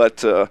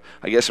 But I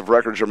guess if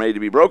records are made to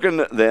be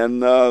broken,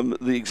 then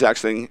the exact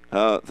thing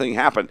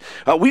happened.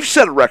 We've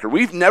set a record.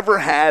 We've never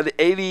had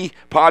 80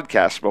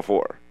 podcasts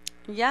before.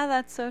 Yeah,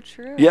 that's so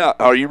true. Yeah.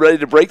 Are you ready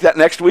to break that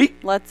next week?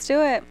 Let's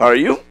do it. Are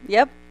you?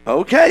 Yep.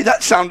 Okay.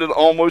 That sounded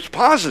almost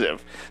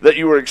positive that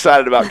you were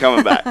excited about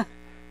coming back.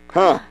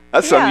 Huh.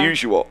 That's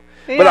unusual.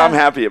 Yeah. But I'm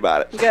happy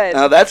about it. Good.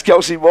 That's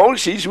Kelsey Bowl.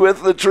 She's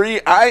with The Tree.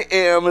 I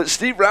am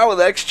Steve Rao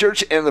with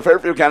X-Church and the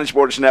Fairfield County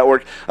Sports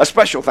Network. A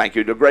special thank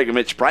you to Greg and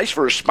Mitch Price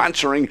for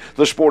sponsoring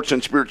the Sports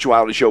and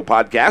Spirituality Show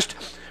podcast.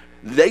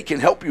 They can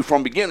help you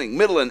from beginning,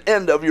 middle, and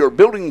end of your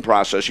building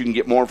process. You can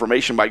get more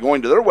information by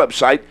going to their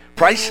website,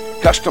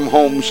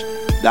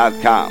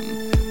 PriceCustomHomes.com.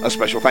 A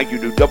special thank you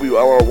to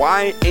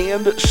WLRY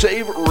and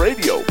Save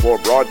Radio for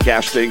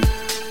broadcasting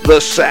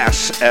the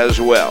SAS as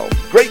well.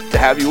 Great to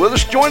have you with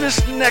us. Join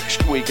us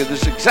next week at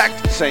this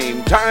exact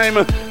same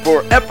time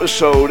for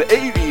episode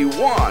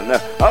 81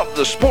 of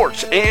the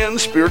Sports and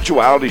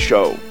Spirituality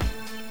Show.